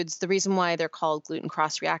those foods, the reason why they're called gluten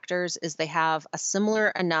cross reactors is they have a similar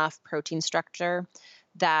enough protein structure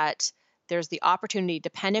that there's the opportunity,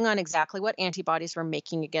 depending on exactly what antibodies we're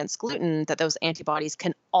making against gluten, that those antibodies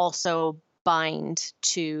can also bind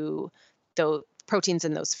to the proteins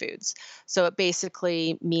in those foods. So it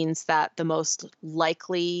basically means that the most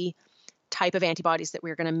likely type of antibodies that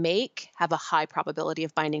we're going to make have a high probability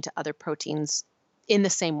of binding to other proteins in the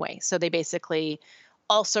same way. So they basically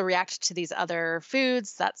also react to these other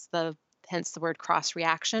foods. Hence the word cross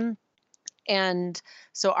reaction. And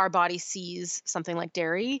so our body sees something like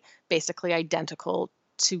dairy basically identical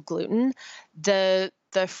to gluten. The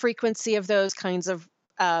frequency of those kinds of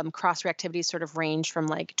cross reactivities sort of range from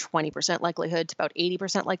 20% likelihood to about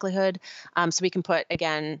 80% likelihood. So we can put,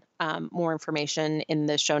 again, more information in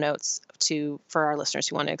the show notes for our listeners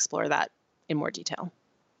who want to explore that in more detail.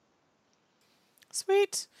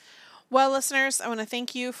 Sweet. Well, listeners, I want to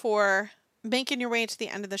thank you for making your way to the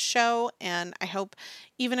end of the show. And I hope,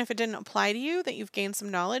 even if it didn't apply to you, that you've gained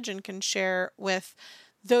some knowledge and can share with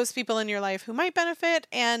those people in your life who might benefit,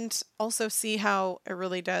 and also see how it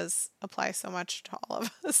really does apply so much to all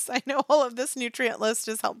of us. I know all of this nutrient list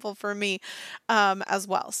is helpful for me as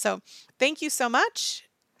well. So thank you so much.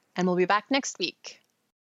 And we'll be back next week.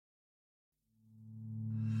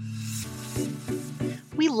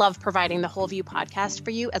 We love providing the Whole View podcast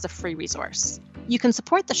for you as a free resource. You can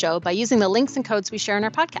support the show by using the links and codes we share in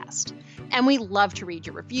our podcast. And we love to read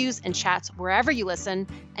your reviews and chats wherever you listen.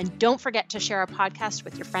 And don't forget to share our podcast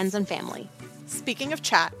with your friends and family. Speaking of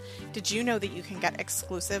chat, did you know that you can get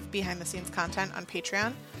exclusive behind-the-scenes content on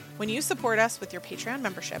Patreon? When you support us with your Patreon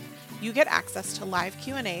membership, you get access to live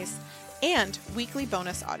Q&As and weekly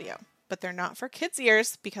bonus audio. But they're not for kids'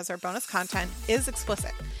 ears because our bonus content is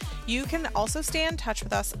explicit. You can also stay in touch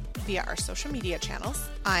with us via our social media channels.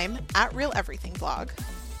 I'm at Real Everything Blog.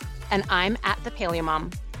 And I'm at The Paleo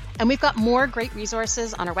Mom. And we've got more great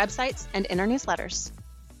resources on our websites and in our newsletters.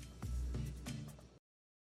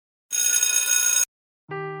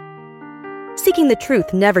 Seeking the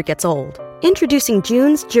truth never gets old. Introducing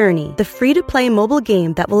June's Journey, the free-to-play mobile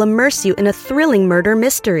game that will immerse you in a thrilling murder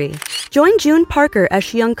mystery. Join June Parker as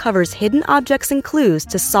she uncovers hidden objects and clues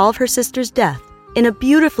to solve her sister's death in a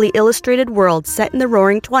beautifully illustrated world set in the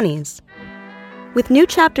Roaring '20s. With new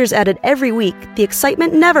chapters added every week, the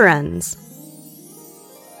excitement never ends.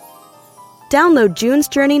 Download June's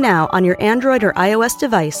Journey now on your Android or iOS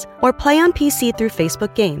device, or play on PC through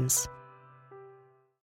Facebook Games.